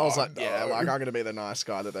nice because I was like, yeah, like I'm gonna be the nice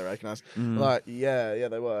guy that they recognize. Like yeah,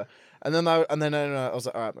 they were. And then I was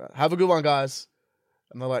like, all right, have a good one, guys.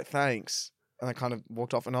 And they're like, thanks. And I kind of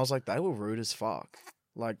walked off, and I was like, they were rude as fuck.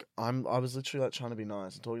 Like I was literally like trying to be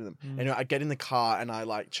nice and talking to them. Anyway, I get in the car and I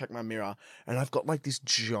like check my mirror, and I've got like this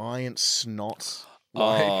giant snot.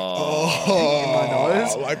 Like, Oh. in my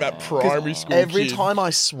nose. Like that primary school Every kid. time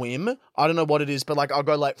I swim, I don't know what it is, but like I'll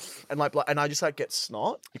go like and I just like get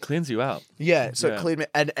snot. It cleans you out. Yeah, so Yeah. it cleared me,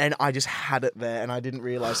 and I just had it there, and I didn't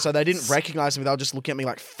realize. So they didn't recognize me. They were just looking at me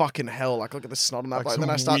like fucking hell, like look at the snot on that Like bloke. And then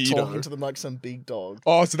I some start weirdo. talking to them like some big dog.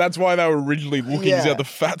 Oh, so that's why they were originally looking. Yeah. Yeah. The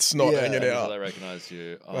fat snot Yeah. hanging How out. they recognize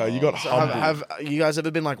you. You got So humbled. have you guys ever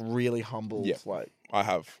been like really humbled? Yeah. Like I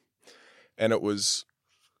have. And it was,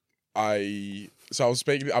 so I was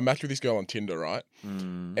speaking, I matched with this girl on Tinder, right?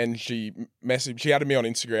 And she added me on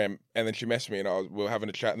Instagram, and then she messaged me, and we were having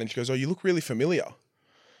a chat, and then she goes, oh, you look really familiar.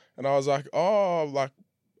 And And I was like, oh,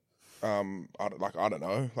 I don't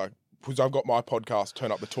know, because I've got my podcast,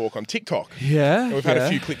 Turn Up the Talk, on TikTok. Yeah. And we've had a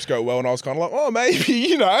few clips go well, and I was kind of like, oh,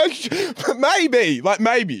 maybe,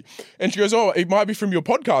 maybe. And she goes, oh, it might be from your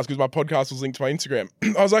podcast, because my podcast was linked to my Instagram.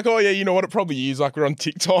 I was like, oh, yeah, you know what? It probably is. We're on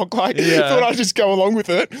TikTok. Thought I'd just go along with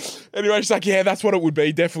it. Anyway, she's like, yeah, that's what it would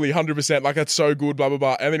be. Definitely 100%. That's so good, blah, blah,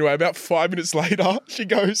 blah. And anyway, about 5 minutes later, she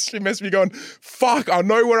messaged me going, fuck, I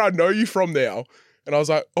know where I know you from now. And I was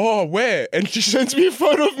like, oh, where? And she sends me a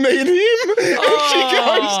photo of me and him. And she goes,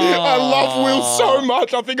 I love Will so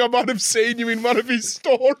much. I think I might have seen you in one of his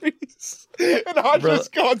stories. And I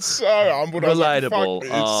just got so humbled. Relatable.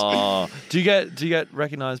 I was like, fuck this. Do you get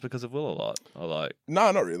recognised because of Will a lot? Or like,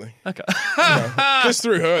 No, not really. okay. Just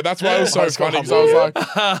through her. That's why it was so funny. Because I was like,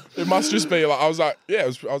 it must just be like, I was like,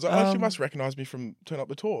 oh, she must recognise me from Turn Up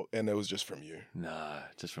the Talk. And it was just from you. No,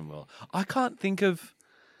 just from Will. I can't think of.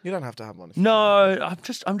 You don't have to have one. No,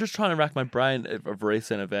 I'm just trying to rack my brain of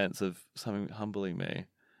recent events of something humbling me.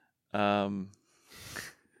 Sounds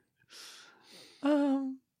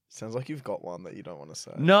like you've got one that you don't want to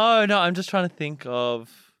say. No, I'm just trying to think of.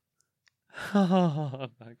 Oh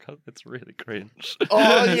my god, that's really cringe.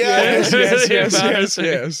 Oh yes,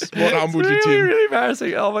 yes. What humbled you, Tim? Really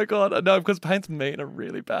embarrassing. Oh my god, no, because it paints me in a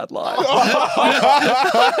really bad light.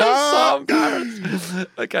 So embarrassed.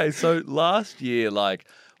 Okay, so last year,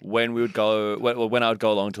 when we would go, when I would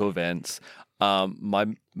go along to events, my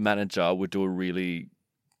manager would do a really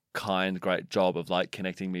great job of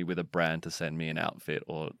connecting me with a brand to send me an outfit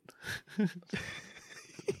or.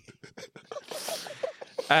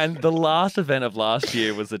 And the last event of last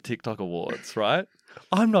year was the TikTok Awards, right?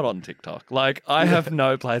 I'm not on TikTok. I have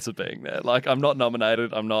no place of being there. I'm not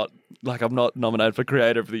nominated. I'm not nominated for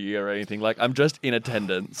Creator of the Year or anything. I'm just in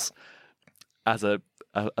attendance as a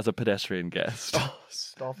pedestrian guest. Oh,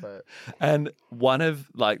 stop it. And one of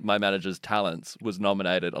my manager's talents was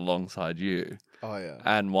nominated alongside you. Oh yeah.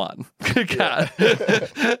 And won. Kat.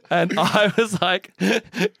 And I was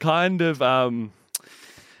kind of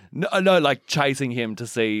no, chasing him to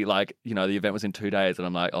see the event was in 2 days, and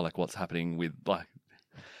I'm like, oh, what's happening with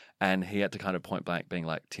and he had to kind of point blank being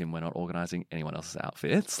like, Tim, we're not organising anyone else's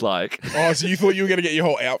outfits. Oh, so you thought you were going to get your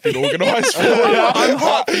whole outfit organised for I'm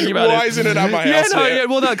hot thinking about Why isn't it at my house?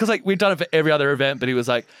 Well, no, because we've done it for every other event, but he was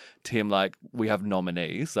like, Tim, we have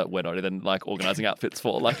nominees that we're not even organising outfits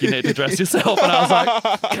for. You need to dress yourself. And I was like,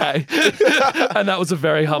 okay. And that was a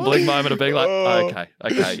very humbling moment of being like, okay,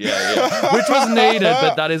 yeah. Which was needed,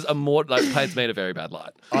 but that is paints me in a very bad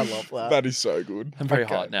light. I love that. That is so good. I'm very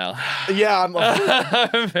hot now. Yeah, I'm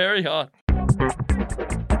I'm very hot.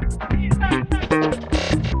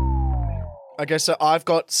 Okay, so I've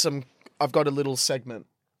got a little segment.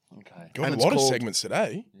 Okay. Got And a it's lot of called- segments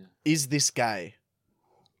today. Is this gay?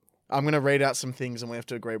 I'm going to read out some things and we have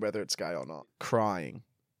to agree whether it's gay or not. Crying.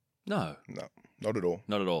 No, No, not at all.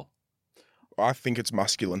 not at all. I think it's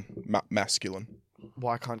masculine. Masculine.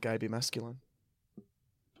 Why can't gay be masculine?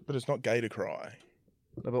 But it's not gay to cry.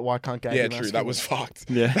 No, but why can't gay Yeah, be true. masculine? That was fucked.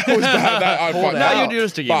 Yeah. That was bad. I Call fucked it that out. up. You're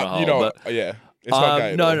just digging a hole. But, yeah, it's not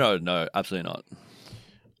gay at all. No, absolutely not.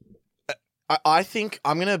 I think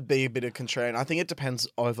I'm going to be a bit of contrarian. I think it depends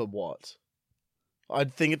over what. I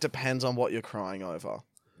think it depends on what you're crying over.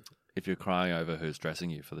 If you're crying over who's dressing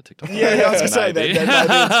you for the TikTok. Yeah, I was going to say maybe. that.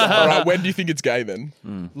 Maybe it's All right, when do you think it's gay then?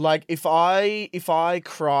 if I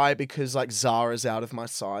cry because Zara's out of my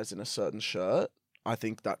size in a certain shirt, I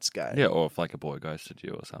think that's gay. Yeah, or if a boy ghosted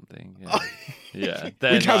you or something. Yeah. Yeah.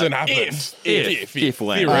 Which hasn't happened. happened. If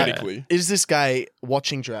when. Theoretically. Is this gay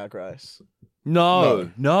watching Drag Race? No. I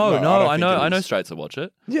don't I think it know is. straights that watch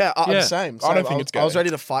it. Yeah, I'm Yeah. same. I don't think it's I was gay.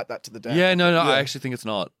 ready to fight that to the death. Yeah, no, Yeah. I actually think it's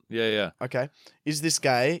not. Yeah. Okay. Is this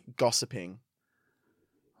gay gossiping?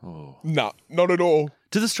 Oh. Nah, not at all.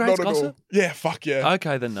 Do the straights Not at gossip? all. Yeah, fuck yeah.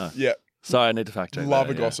 Okay, then no. Yeah, Sorry, I need to fact check love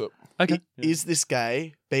that, a yeah. gossip. Okay. Is this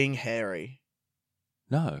gay being hairy?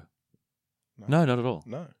 No. No. No, not at all.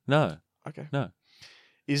 No. No. Okay. No.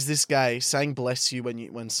 Is this gay saying bless you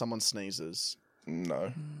when someone sneezes?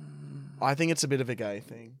 No. I think it's a bit of a gay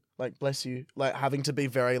thing. Bless you, having to be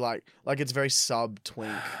very it's very sub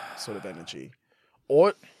twink sort of energy,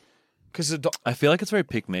 or because I feel like it's very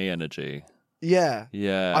pick me energy. yeah,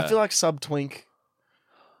 Yeah. I feel like sub twink.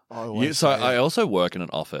 I always So say I it. also work in an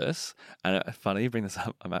office, and funny you bring this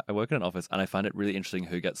up. I work in an office, and I find it really interesting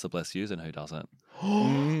who gets the bless yous and who doesn't.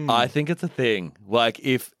 I think it's a thing. Like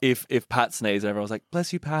if Pat sneezes, everyone's like,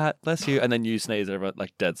 "Bless you, Pat, bless you," and then you sneeze, everyone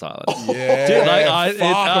like dead silence. Yeah. Dude, I've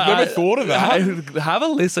never thought of that. Have a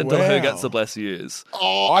listen to who Wow. gets the bless yous.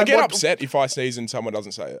 I get upset if I sneeze and someone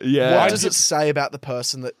doesn't say it. Yeah. What I does it just- say about the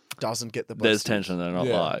person that doesn't get the bless There's yous? tension. They're not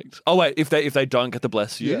Yeah. liked. Oh wait, if they don't get the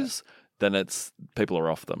bless yous, then it's people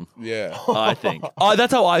are off them. Yeah. I think.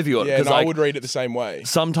 That's how I view it. Yeah, Because and I like would read it the same way.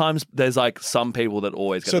 sometimes there's like some people that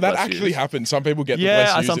always get So the that bless actually yous. happens. Some people get the Yeah,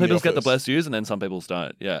 bless yous some in the people get the office. bless yous and then some people's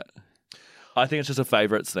don't. Yeah. I think it's just a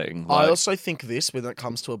favourites thing. I Like, also think this, when it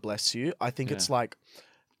comes to a bless you, I think it's like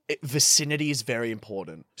vicinity is very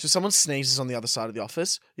important. So someone sneezes on the other side of the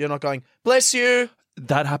office, you're not going, bless you.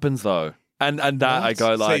 that happens though. And that I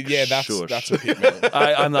go like, See, yeah, that's shush. a bit man.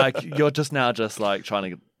 I'm like, you're just now just like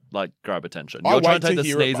trying to like grab attention. I You're trying wait to take to the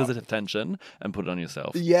hear it, sneezes but- attention and put it on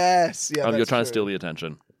yourself. Yes. Yeah. You're that's trying to true. steal the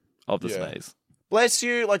attention of the Yeah. sneeze. Bless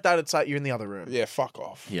you. Like that, it's like you're in the other room. Yeah, fuck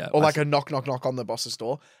off. Yeah. Or like a knock, knock, knock on the boss's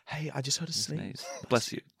door. Hey, I just heard a sneeze. sneeze.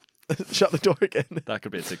 Bless you. Shut the door again. That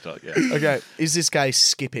could be a TikTok, yeah. Okay. Is this guy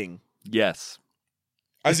skipping? Yes.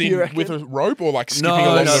 As You in reckon? with a rope or like skipping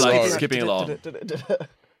No, along no, the like road? skipping along.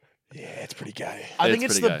 Yeah, it's pretty gay. I It's think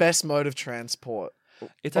it's pretty the gay. best mode of transport.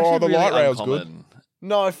 It's Oh, actually the really light rail's good. uncommon.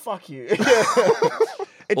 No, fuck you.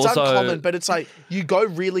 It's Also- uncommon, but it's like you go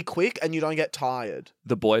really quick and you don't get tired.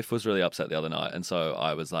 The boyf was really upset the other night, and so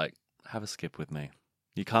I was like, have a skip with me.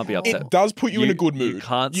 You can't be upset. It does put you in a good You mood.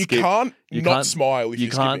 can't You skip. can't You not can't- smile if You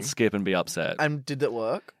you're can't skipping. skip and be upset. And did it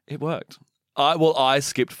work? It worked. I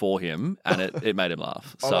skipped for him, and it made him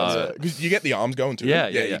laugh. Oh, So that's Because you get the arms going too. yeah,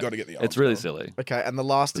 You got to get the arms. It's really going. silly. Okay, and the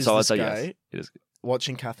last is So I'd this say guy yes. It is.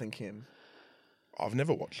 watching Kath and Kim. I've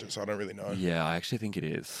never watched it, so I don't really know. Yeah, I actually think it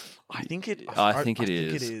is. I think it. I think it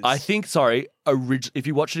is. I think. Sorry, if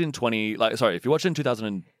you watch it in if you watch it in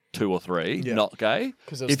 2002 or 3, Yeah. not gay.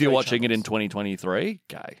 'Cause there was If you're 3 watching it in channels. 2023,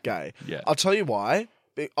 gay. Gay. Yeah. I'll tell you why.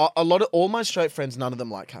 A lot of all my straight friends, none of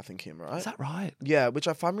them like Kath and Kim, right? Is that right? Yeah, which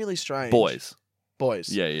I find really strange. Boys.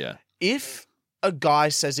 Yeah. Yeah. If a guy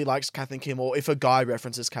says he likes Kath and Kim, or if a guy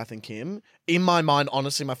references Kath and Kim, in my mind,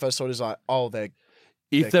 honestly, my first thought is like, oh, they're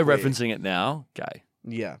If they're queer. referencing it now, gay.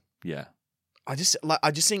 yeah. Yeah. I just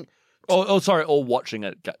think Or watching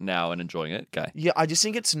it now and enjoying it, gay. yeah, I just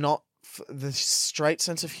think it's not the straight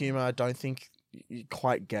sense of humor. I don't think you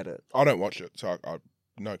quite get it. I don't watch it, so I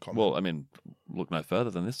no comment. Well, I mean, look no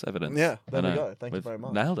further than this evidence. Yeah, I there we know. go. Thank you We've very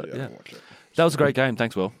much. Nailed it. yeah, I Yeah. don't watch it. That was a great game.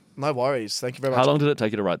 Thanks, Will. No worries. Thank you very much. How long did it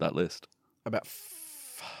take you to write that list? About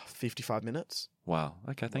 55 minutes. Wow.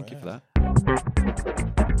 Okay. Thank you for Wow. that.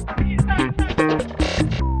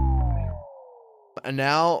 And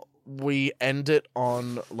now we end it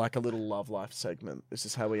on like a little love life segment. This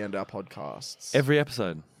is how we end our podcasts Every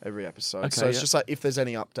episode. every episode. Okay, So it's yeah. just like if there's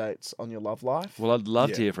any updates on your love life, Well, I'd love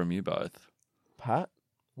to Yeah. hear from you both. Pat.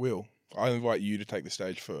 Will, I invite you to take the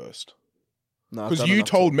stage first. No, I've Because done you enough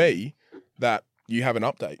told talking. me that you have an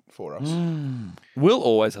update for us. Will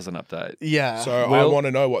always has an update. Yeah. So I Will want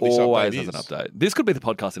to know what this Always update has is. an update. This could be the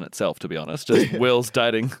podcast in itself, to be honest. Just Will's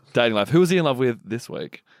dating life. Who was he in love with this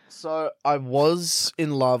week? So I was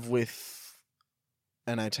in love with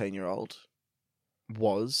an 18-year-old.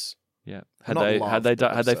 Was. Yeah. Not love, Had but they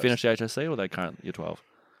obsessed. finished the HSC or were they current year 12?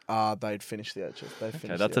 They'd finished the HS. They Okay,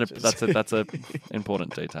 finished that's the that's a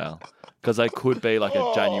important detail because they could be like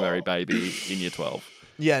a January baby in year 12.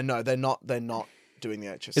 Yeah, no, they're not. They're not doing the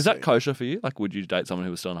HSC. Is that kosher for you? Like, would you date someone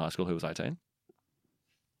who was still in high school who was 18?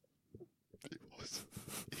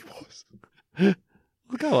 He was.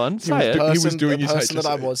 Well, go on, was say it. he was doing the his person that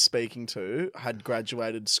I HSC. was speaking to had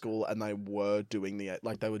graduated school and they were doing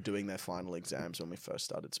they were doing their final exams when we first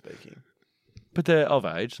started speaking. But they're of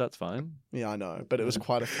age. That's fine. Yeah, I know, but it was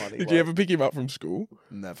quite a funny. Did you ever pick him up from school?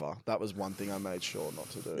 Never. That was one thing I made sure not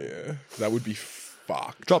to do. Yeah, that would be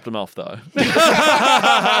fucked. Dropped them off though.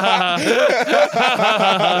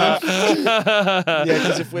 Yeah,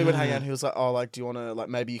 because if we would hang out, he was like, "Oh, like, do you want to like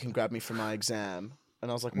maybe you can grab me for my exam?" And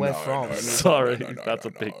I was like, "Where No, from?" no, And he was like, Sorry, no, that's no,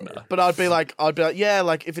 a big no. no. but I'd be like, yeah,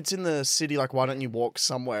 like if it's in the city, like why don't you walk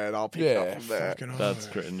somewhere and I'll pick it Yeah, up from there. fucking hell. That's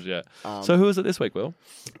cringe. Yeah. Um, So who was it this week, Will?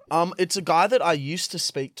 It's a guy that I used to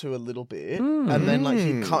speak to a little bit, and then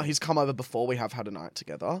like he's come over before we have had a night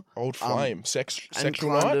together. Old flame, and sexual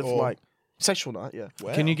kind night, of or like sexual night, yeah.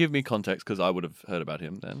 wow. Can you give me context because I would have heard about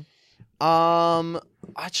him then?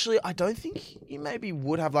 Actually, I don't think he maybe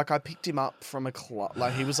would have. Like, I picked him up from a club.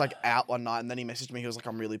 Like, he was like out one night, and then he messaged me. He was like,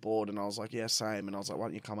 "I'm really bored," and I was like, "Yeah, same." And I was like, "Why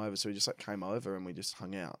don't you come over?" So he just like came over, and we just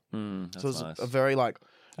hung out. That's So it was nice. a very like,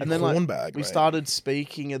 and You then like hornbag, we mate. started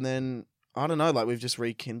speaking, and then I don't know, like we've just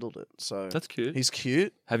rekindled it. So That's cute. he's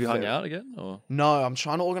cute. Have you hung Very- out again? Or No, I'm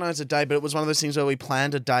trying to organize a date, but it was one of those things where we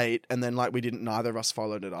planned a date and then like we didn't. Neither of us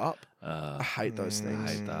followed it up. I hate those I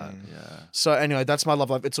things. hate that. Yeah. So anyway, that's my love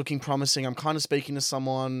life. It's looking promising. I'm kind of speaking to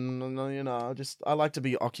someone. I like to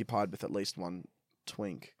be occupied with at least one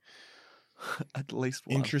twink. At least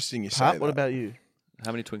one. Interesting you say Pat, that. what about you?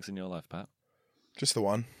 How many twinks in your life, Pat? Just the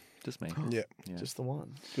one. Just me. Yeah. Yeah. Just the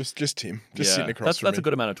one. Just Tim. Just sitting across from That's me. a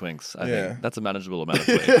good amount of twinks. I Yeah. think that's a manageable amount of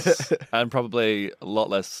twinks, and probably a lot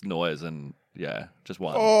less noise. And just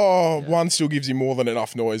one. Oh, one still gives you more than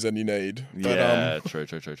enough noise than you need. But, yeah, true.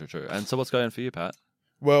 And so, what's going on for you, Pat?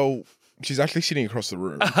 well, she's actually sitting across the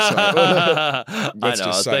room. So I know. I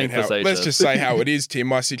was being facetious. let's just say how it is, Tim.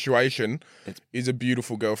 My situation is a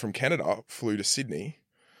beautiful girl from Canada flew to Sydney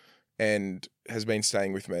and has been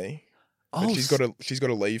staying with me. But Oh, she's got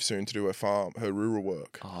to leave soon to do her rural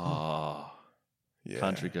work. Oh, Yeah.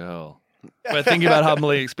 country girl. We're thinking about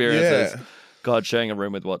humbling experiences. Yeah. God, sharing a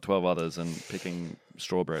room with 12 others and picking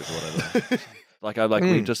strawberries or whatever.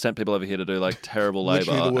 We just sent people over here to do like terrible labor,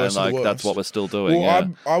 Literally the worst and of the like that's worst. what we're still doing.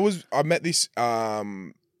 Well, yeah. I met this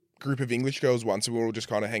group of English girls once, and we were all just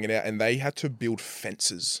kind of hanging out, and they had to build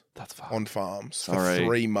fences That's fine. on farms Sorry. for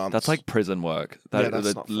 3 months. That's like prison work. Yeah, that's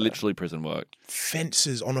That's not fair. literally prison work.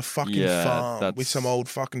 fences on a fucking Yeah, farm that's- with some old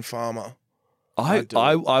fucking farmer. I do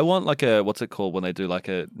I want like a what's it called when they do like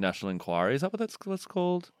a national inquiry? Is that what's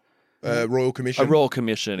called? Royal Commission. A royal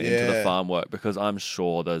commission into the Yeah. farm work, because I'm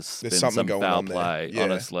sure there's been something some going foul on there. play. Yeah.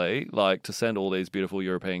 Honestly, like to send all these beautiful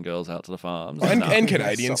European girls out to the farms. and, no. and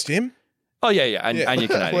Canadians, Tim. Oh yeah, and Yeah. you're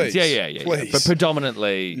Canadians. Please. Yeah. Please. But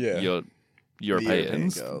predominantly Yeah. you're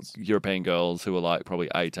Europeans, European girls. who are like probably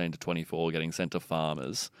 18 to 24 getting sent to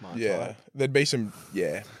farmers. My Yeah, type. there'd be some.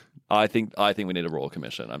 Yeah, I think we need a royal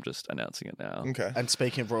commission. I'm just announcing it now. okay. And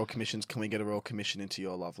speaking of royal commissions, can we get a royal commission into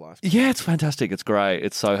your love life? Yeah, it's fantastic. It's great.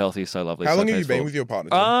 It's so healthy, so lovely. How so long have you peaceful. been with your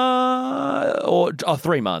partner? Tim? Or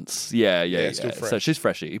 3 months. Yeah. still So fresh. she's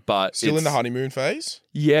freshy, but Still in the it's- honeymoon phase?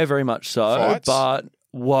 Yeah, very much so. Fights? But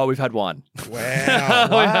we've had one. Wow. We've had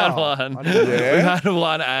Wow. one. I didn't know Yeah? We've had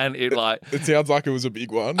one, and it like It sounds like it was a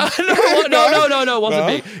big one. no, it wasn't No?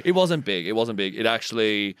 big. It wasn't big. It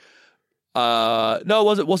actually. No,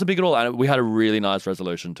 it wasn't big at all, and we had a really nice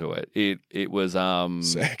resolution to it. It was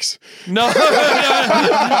Sex. no,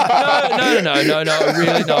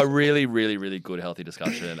 really good, healthy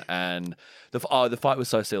discussion. And the fight was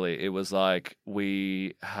so silly. It was like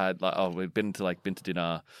we had we'd been to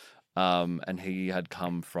dinner, and he had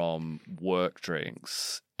come from work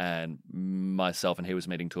drinks, and myself and he was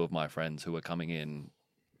meeting 2 of my friends who were coming in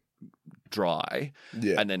dry,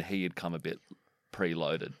 Yeah. and then he had come a bit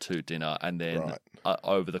preloaded to dinner, and then Right.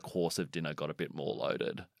 over the course of dinner got a bit more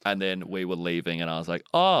loaded, and then we were leaving, and I was like,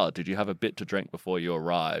 "Oh, did you have a bit to drink before you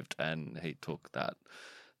arrived?" And he took that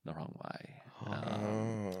the wrong way,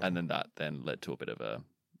 and then that led to a bit of a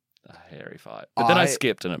hairy fight. But then I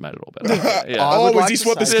skipped, and it made it all better. Yeah. I Oh, would was like this to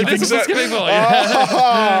what the say- skipping This is what said? skipping for, yeah.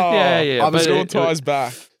 Oh. Yeah. I was but It all ties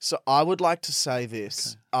back. So I would like to say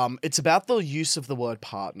this. It's about the use of the word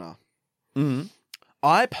partner. Mhm.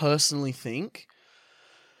 I personally think,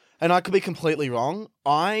 and I could be completely wrong,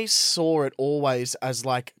 I saw it always as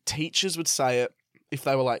like teachers would say it if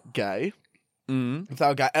they were like gay. Mhm. If they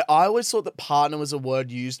were gay. I always thought that partner was a word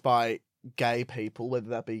used by gay people, whether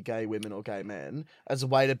that be gay women or gay men, as a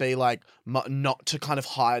way to be like, not to kind of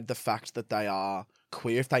hide the fact that they are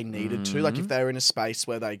queer if they needed to. Like if they were in a space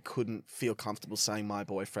where they couldn't feel comfortable saying my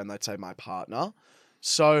boyfriend, they'd say my partner.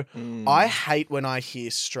 So I hate when I hear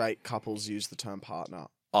straight couples use the term partner.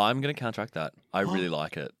 I'm going to counteract that. I really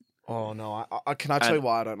like it. Oh no! I can I tell you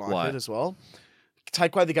why I don't like why? it as well.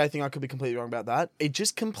 Take away the gay thing. I could be completely wrong about that. It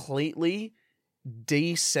just completely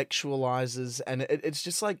desexualizes, and it's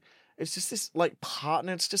just like it's just this like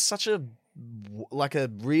partner. It's just such a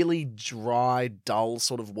really dry, dull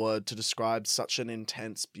sort of word to describe such an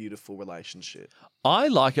intense, beautiful relationship. I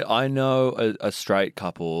like it. I know a straight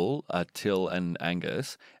couple, Till and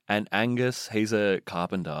Angus. And Angus, he's a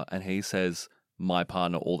carpenter, and he says my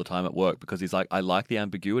partner all the time at work because he's like, I like the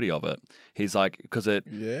ambiguity of it. He's like, because it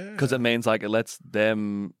means like it lets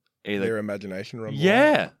them either. Their imagination run wild.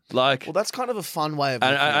 Yeah. Like, Well, that's kind of a fun way of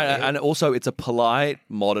looking at it. and also it's a polite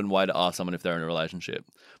modern way to ask someone if they're in a relationship,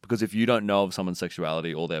 because if you don't know of someone's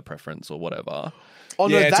sexuality or their preference or whatever, Oh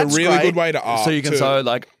no, Yeah, it's a that's really great. good way to ask. so you can too. say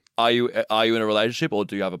like, are you in a relationship or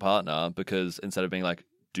do you have a partner? Because instead of being like,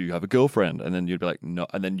 do you have a girlfriend? And then you'd be like, no.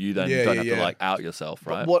 And then you don't have to like out yourself,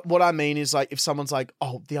 right? What I mean is like if someone's like,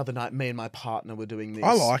 oh, the other night me and my partner were doing this.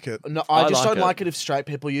 I like it. No, I just like don't it. like it if straight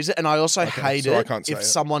people use it, and I also hate so I it can't say if it.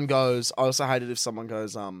 someone goes. I also hate it if someone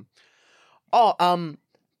goes,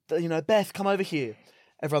 Beth, come over here.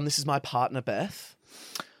 Everyone, this is my partner, Beth.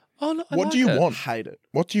 Oh, no, I What like do you it. want? Hate it.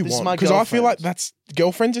 What do you This is want? my Because I feel like girlfriend.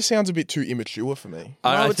 girlfriend just sounds a bit too immature for me. And No,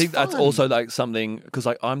 I it's think that's fun. also like something because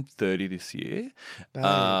like I'm 30 this year. Babe.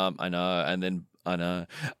 I know,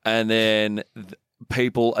 and then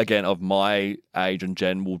people again of my age and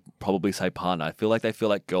gen will probably say partner. I feel like they feel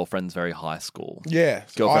like girlfriend's very high school. Yeah,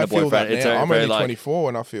 Girlfriend I or feel that boyfriend, it's now. a I'm very, only like- 24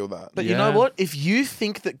 and I feel that. But you know Yeah. what? If you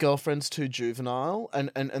think that girlfriend's too juvenile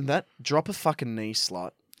and that, drop a fucking knee,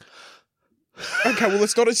 slut. Okay, well,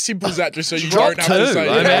 it's not as simple as that. Just so you Drop don't have to two, say.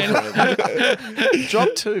 I mean. Drop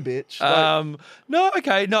two, bitch. Like, No,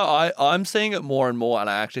 okay, no, I'm seeing it more and more, and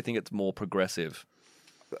I actually think it's more progressive.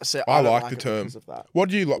 so I don't like the it term. because of that. What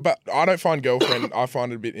do you like? But I don't find girlfriend. I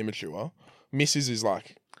find it a bit immature. Mrs. is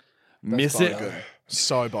like. Miss it. bogan.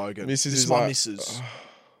 So bogan. Mrs. This is is my like- missus.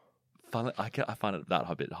 I find it that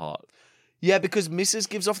a bit hot. Yeah, because Mrs.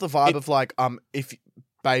 gives off the vibe of like,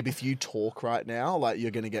 if you talk right now, like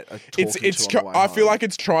you're gonna get a talking It's. to on the way I feel home. like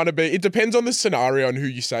it's trying to be. It depends on the scenario and who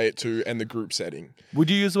you say it to and the group setting. Would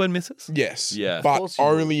you use the word missus? Yes. Yeah. But course you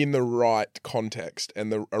would. only in the right context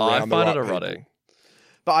and the around I the find right it erotic. people.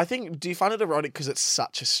 But I think, do you find it erotic because it's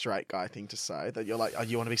such a straight guy thing to say that you're like, oh,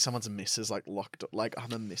 you want to be someone's missus, like locked, like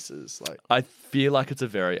I'm a missus, like I feel like it's a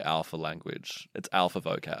very alpha language. It's alpha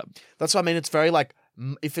vocab. that's what I mean. It's very like,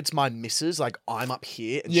 if it's my missus, like I'm up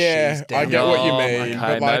here and Yeah, she's down. I get what you Oh, mean, Okay,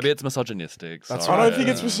 but, like- maybe it's misogynistic. That's sorry. I don't think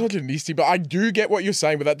it's misogynistic, but I do get what you're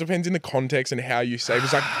saying. But that depends in the context and how you say it.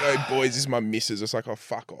 It's like, oh, boys, this is my missus. It's like, oh,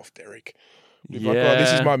 fuck off, Derek. You're like, oh,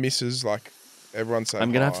 this is Yeah. my missus. Like, everyone say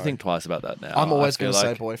I'm gonna have to hi. think twice about that now. I'm always I feel going to say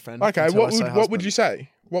like- boyfriend. Okay, until I what say would husband. you say?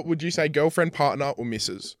 What would you say, girlfriend, partner, or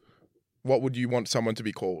missus? What would you want someone to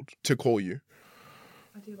be called, to call you?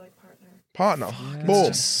 I do like partner. Partner. It's Boom.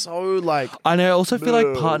 just so like, And I also feel like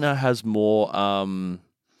No. partner has more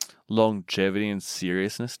longevity and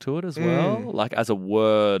seriousness to it as well. Like as a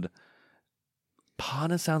word,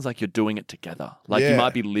 partner sounds like you're doing it together. Like Yeah. you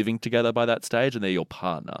might be living together by that stage, and they're your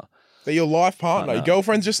partner. They're your life partner. Partner. Your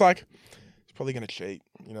girlfriend's just like, he's probably going to cheat,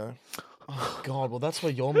 you know? oh God, well that's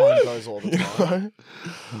where your mind goes all the time.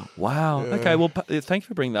 Wow. Yeah. Okay. Well, thank you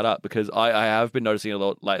for bringing that up because I have been noticing it a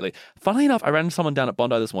lot lately. Funnily enough, I ran into someone down at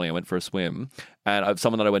Bondi this morning. I went for a swim, and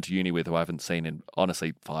someone that I went to uni with who I haven't seen in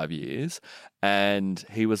honestly 5 years. And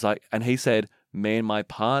he was like, and he said, "Me and my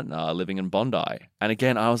partner are living in Bondi." And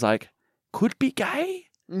again, I was like, could be gay.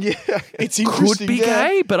 Yeah, It's Could interesting. be yeah.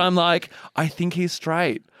 gay, but I'm like, I think he's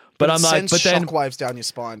straight. But it I'm like, sends but then, shockwaves down your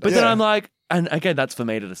spine. but doesn't then it? I'm like, and again, that's for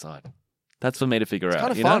me to decide. That's for me to figure out.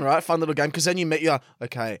 kind of you fun, know? right? Fun little game because then you meet, you're like,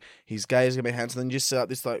 okay, he's gay, he's gonna be handsome. Then you just set up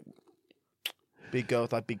this like big girl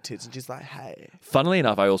with like big tits, and she's like, hey, Funnily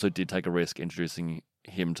enough, I also did take a risk introducing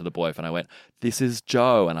him to the boyfriend. I went, "This is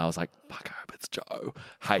Joe," and I was like, "Fuck, I hope it's Joe."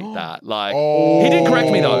 Hate that. Like, Oh, he didn't correct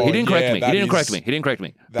me though. He didn't correct yeah, me. He that didn't correct is- me. He didn't correct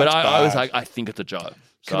me. But that's I was bad. like, I think it's a Joe.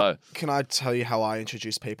 So, can I tell you how I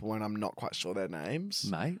introduce people when I'm not quite sure their names?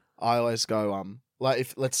 mate, I always go, like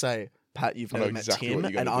if let's say Pat, you've I know never met exactly Tim,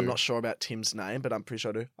 what you're and gonna I'm do. not sure about Tim's name, but I'm pretty sure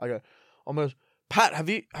I do. I go, almost Pat, have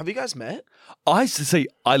you guys met? I see.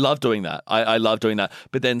 I love doing that. I love doing that.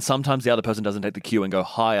 But then sometimes the other person doesn't take the cue and go,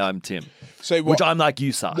 "Hi, I'm Tim," So what, which I'm like,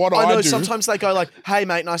 "You suck." what I I know do, sometimes they go like, hey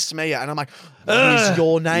mate, nice to meet you, and I'm like, what is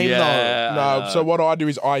your name though? yeah. No, so what I do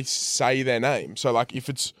is I say their name. So like if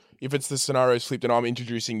it's the scenario's flipped and I'm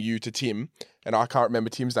introducing you to Tim and I can't remember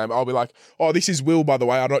Tim's name, I'll be like, "Oh, this is Will, by the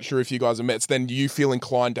way. I'm not sure if you guys have met." So then you feel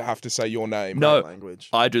inclined to have to say your name. No, Language.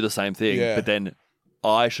 I do the same thing. Yeah. But then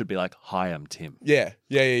I should be like, "Hi, I'm Tim." Yeah.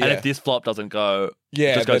 And if this flop doesn't go,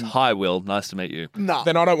 Yeah, just goes, then- "Hi, Will. Nice to meet you." Nah.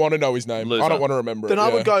 then I don't want to know his name. Loser. I don't want to remember Then it. I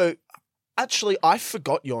yeah. would go, actually, I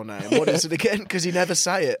forgot your name. What is it again? Because you never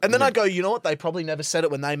say it. And then I go, you know what? They probably never said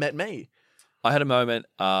it when they met me. I had a moment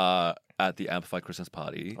at the Amplify Christmas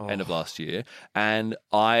party end of Oh. last year, and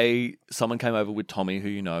someone came over with Tommy, who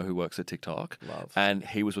you know, who works at TikTok, Love. and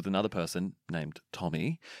he was with another person named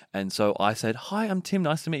Tommy, and so I said, "Hi, I'm Tim.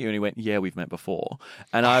 Nice to meet you." And he went, "Yeah, we've met before."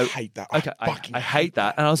 And I I hate that. Okay, fucking I hate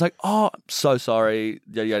that, and I was like, "Oh, I'm so sorry."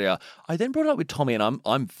 Yada yada yada. I then brought it up with Tommy, and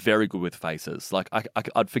I'm very good with faces. Like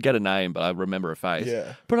I'd forget a name, but I remember a face.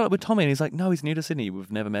 Yeah. Brought it up with Tommy, and he's like, "No, he's new to Sydney.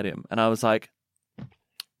 We've never met him." And I was like,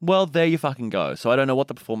 "Well, there you fucking go." So I don't know what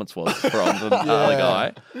the performance was from the other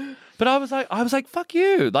guy, but I was like, "Fuck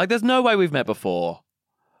you!" Like, there's no way we've met before.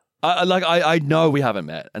 I know we haven't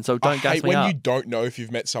met, and so I don't gas hate me when up. you don't know if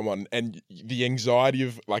you've met someone and the anxiety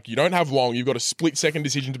of like you don't have long. You've got a split second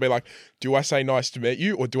decision to be like, do I say nice to meet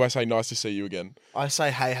you or do I say nice to see you again? I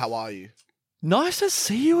say, hey, how are you? Nice to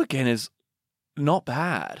see you again is not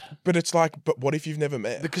bad. But it's like, but what if you've never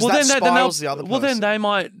met? Because that spirals the other person. Well, then they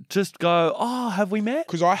might just go, "Oh, have we met?"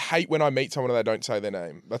 Because I hate when I meet someone and they don't say their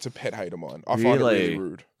name. That's a pet hate of mine. I find it really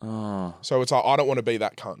rude. Oh. So it's like, I don't want to be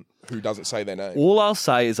that cunt who doesn't say their name. All I'll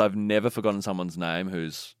say is I've never forgotten someone's name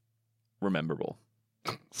who's rememberable.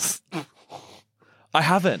 I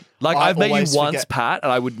haven't. Like, I've met you always once, forget. Pat,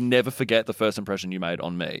 and I would never forget the first impression you made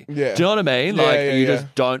on me. Yeah. Do you know what I mean? Yeah, Like, yeah, you yeah.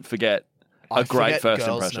 just don't forget I a great forget first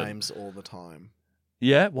girls' impression. names all the time.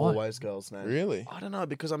 Yeah? Why? Always girls' names. Really? I don't know,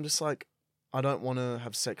 because I'm just like, I don't want to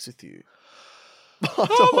have sex with you.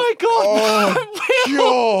 Oh my God.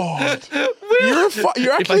 God.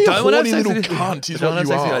 You're actually a horny little cunt, is what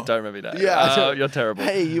you I are. don't remember that. Yeah. You're terrible.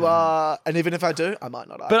 Hey, you are, and even if I do, I might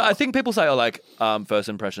not. But I think people say, first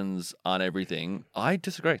impressions aren't everything. I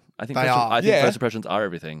disagree. I think They are. I think Yeah. first impressions are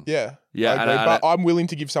everything. Yeah. Yeah, I and agree, I- but I'm willing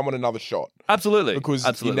to give someone another shot Absolutely. because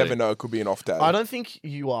Absolutely. you never know. It could be an off day. I don't think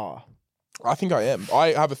you are. I think I am. I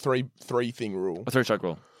have a three thing rule. A 3-stroke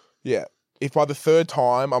rule. Yeah. If by the third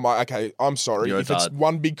time I'm like, okay, I'm sorry. You're a If it's dud.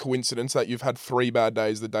 one big coincidence that you've had 3 bad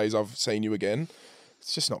days, the days I've seen you again,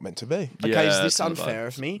 it's just not meant to be. Okay, Yeah, is this it's not a unfair vibe.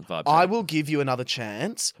 of me? Vibe I check. will give you another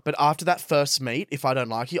chance, but after that first meet, if I don't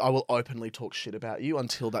like you, I will openly talk shit about you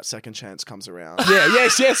until that second chance comes around. Yeah,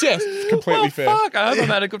 yes. Completely fair. Fuck, I hope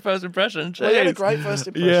I had a good first impression. Well, you had a Jeez. great first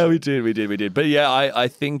impression. Yeah, we did. But yeah, I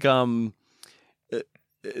think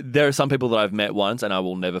there are some people that I've met once and I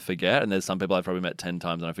will never forget, and there's some people I've probably met 10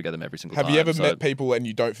 times and I forget them every single Have time. you ever So- met people and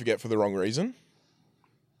you don't forget for the wrong reason?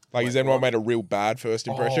 Like, has anyone made a real bad first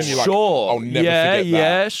impression? You're like, Sure. I'll never yeah, forget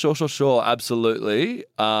yeah, that. sure, absolutely.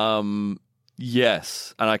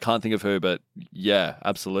 Yes, and I can't think of who, but yeah,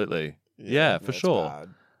 absolutely. Yeah, for That's sure. bad.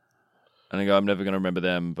 And I go, I'm never going to remember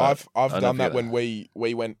them. But I've I'll done never that when forget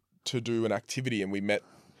we went to do an activity and we met.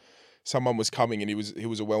 Someone was coming and he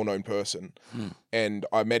was a well-known person, and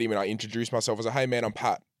I met him and I introduced myself. I was like, "Hey man, I'm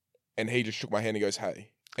Pat," and he just shook my hand and goes, "Hey,"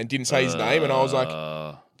 and didn't say his name, and I was like,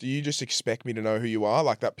 "Do you just expect me to know who you are?"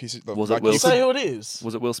 Like that pisses. Was like, it Will you Say could- who it is.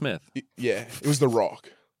 Was it Will Smith? Yeah, it was The Rock.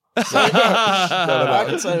 I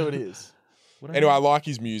can say who it is. Anyway, I like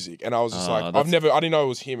his music, and I was just like, I that's- didn't know it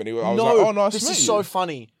was him, and I was no, like, "Oh, nice this to meet is you." so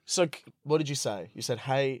funny. So, what did you say? You said,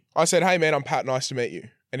 "Hey." I said, "Hey man, I'm Pat. Nice to meet you."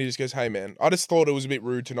 And he just goes, "Hey man." I just thought it was a bit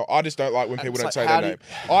rude to not. I just don't like when people it's don't like, say how their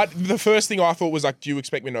do name. The first thing I thought was like, "Do you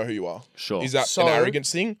expect me to know who you are?" Sure. Is that So- an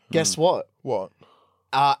arrogance thing? Guess what? What?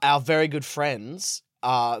 Our very good friends,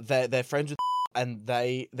 they're friends with, and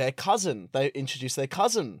their cousin. They introduced their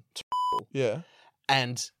cousin, Yeah.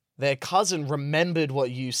 and their cousin remembered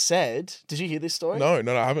what you said. Did you hear this story? No,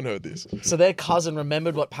 I haven't heard this. So their cousin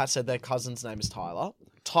remembered what Pat said. Their cousin's name is Tyler.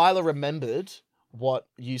 Tyler remembered what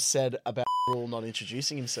you said about Rule not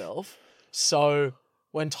introducing himself. So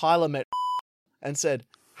when Tyler met and said,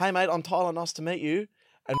 "Hey mate, I'm Tyler. Nice to meet you,"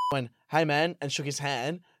 and went, "Hey man," and shook his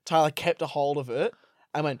hand, Tyler kept a hold of it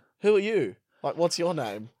and went, "Who are you? Like, what's your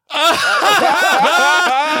name?" Oh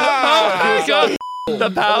my God. The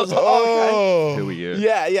powers. Oh. Who are you?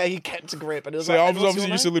 Yeah, he kept a grip, and it was So like, I "And was what's your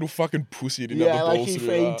obviously just a name?" little fucking pussy. Didn't Yeah, have the like balls he to do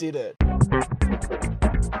that. did it.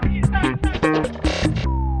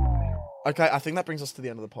 Okay, I think that brings us to the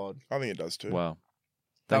end of the pod. I think it does too. Wow.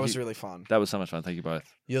 That Thank was you. really fun. That was so much fun. Thank you both.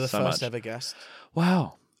 You're the so first much. ever guest.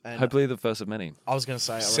 Wow. And Hopefully the first of many. I was going to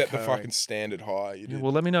say, Set the recurring- fucking standard high. You Yeah, did.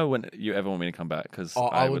 well, let me know when you ever want me to come back because Oh,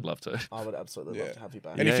 I I would would- love to. I would absolutely love Yeah. to have you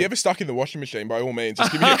back. And Yeah. if you're ever stuck in the washing machine, by all means,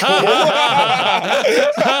 just give me a call. Fuck,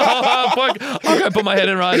 I'm going to put my head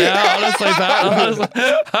in right now. Honestly, Pat.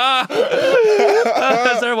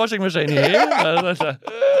 Is there a washing machine here?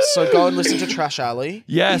 So go and listen to Trash Alley.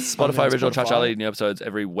 Yes, On Spotify original Trash Spotify. Alley, new episodes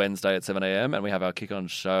every Wednesday at 7 a.m. And we have our kick on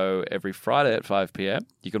show every Friday at 5 p.m.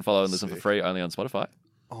 You can follow and listen for Sick. free only on Spotify.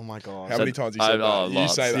 Oh my God. How many times you said that? You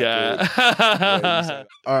lots, say that yeah. good. Yeah, you say that.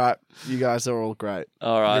 All right. You guys are all great.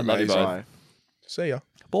 All right, You're love you amazing. both. Bye. See ya.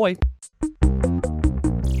 Boy.